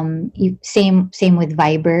 Same with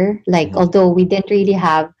Viber. Like although we didn't really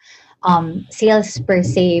have sales per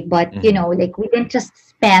se, but like we didn't just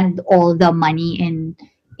spend all the money in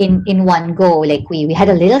one go. Like we had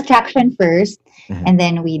a little traction first, and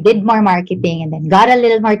then we did more marketing, and then got a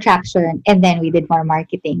little more traction, and then we did more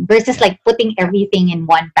marketing, versus like putting everything in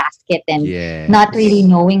one basket and not really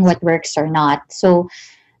knowing what works or not. So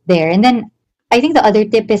there. And then I think the other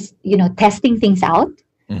tip is testing things out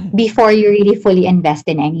before you really fully invest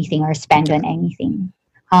in anything or spend on anything.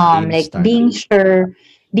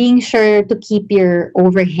 Being sure to keep your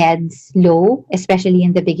overheads low, especially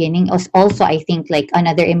in the beginning, is also, I think, like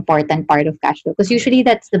another important part of cash flow, because usually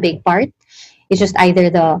that's the big part. It's just either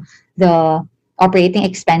the operating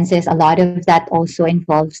expenses. A lot of that also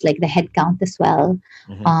involves like the headcount as well.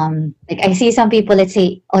 Like I see some people, let's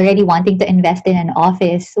say, already wanting to invest in an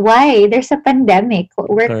office. Why? There's a pandemic.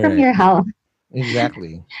 Work from your house.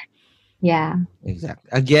 Exactly. Yeah. Exactly.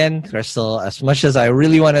 Again, Crystal, as much as I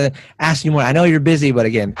really want to ask you more, I know you're busy, but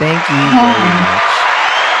again, thank you very much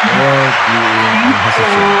for being on Hustle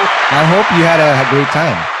Share. I hope you had a great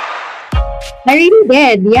time. I really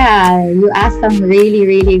did. Yeah, you asked some really,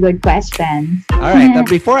 really good questions. All right.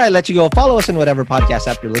 Before I let you go, follow us on whatever podcast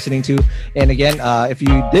app you're listening to. And again, if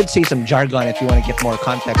you did say some jargon, if you want to get more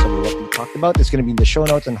context over what we talked about, it's going to be in the show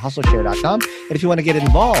notes on hustleshare.com. And if you want to get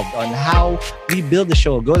involved on how we build the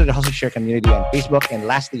show, go to the HustleShare community on Facebook. And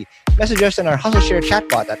lastly, message us on our HustleShare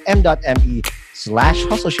chatbot at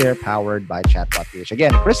m.me/HustleShare powered by Chatbot.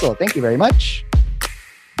 Again, Crystal, thank you very much.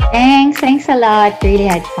 Thanks a lot. Really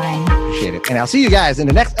had fun. Appreciate it. And I'll see you guys in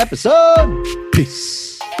the next episode.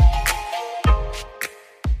 Peace.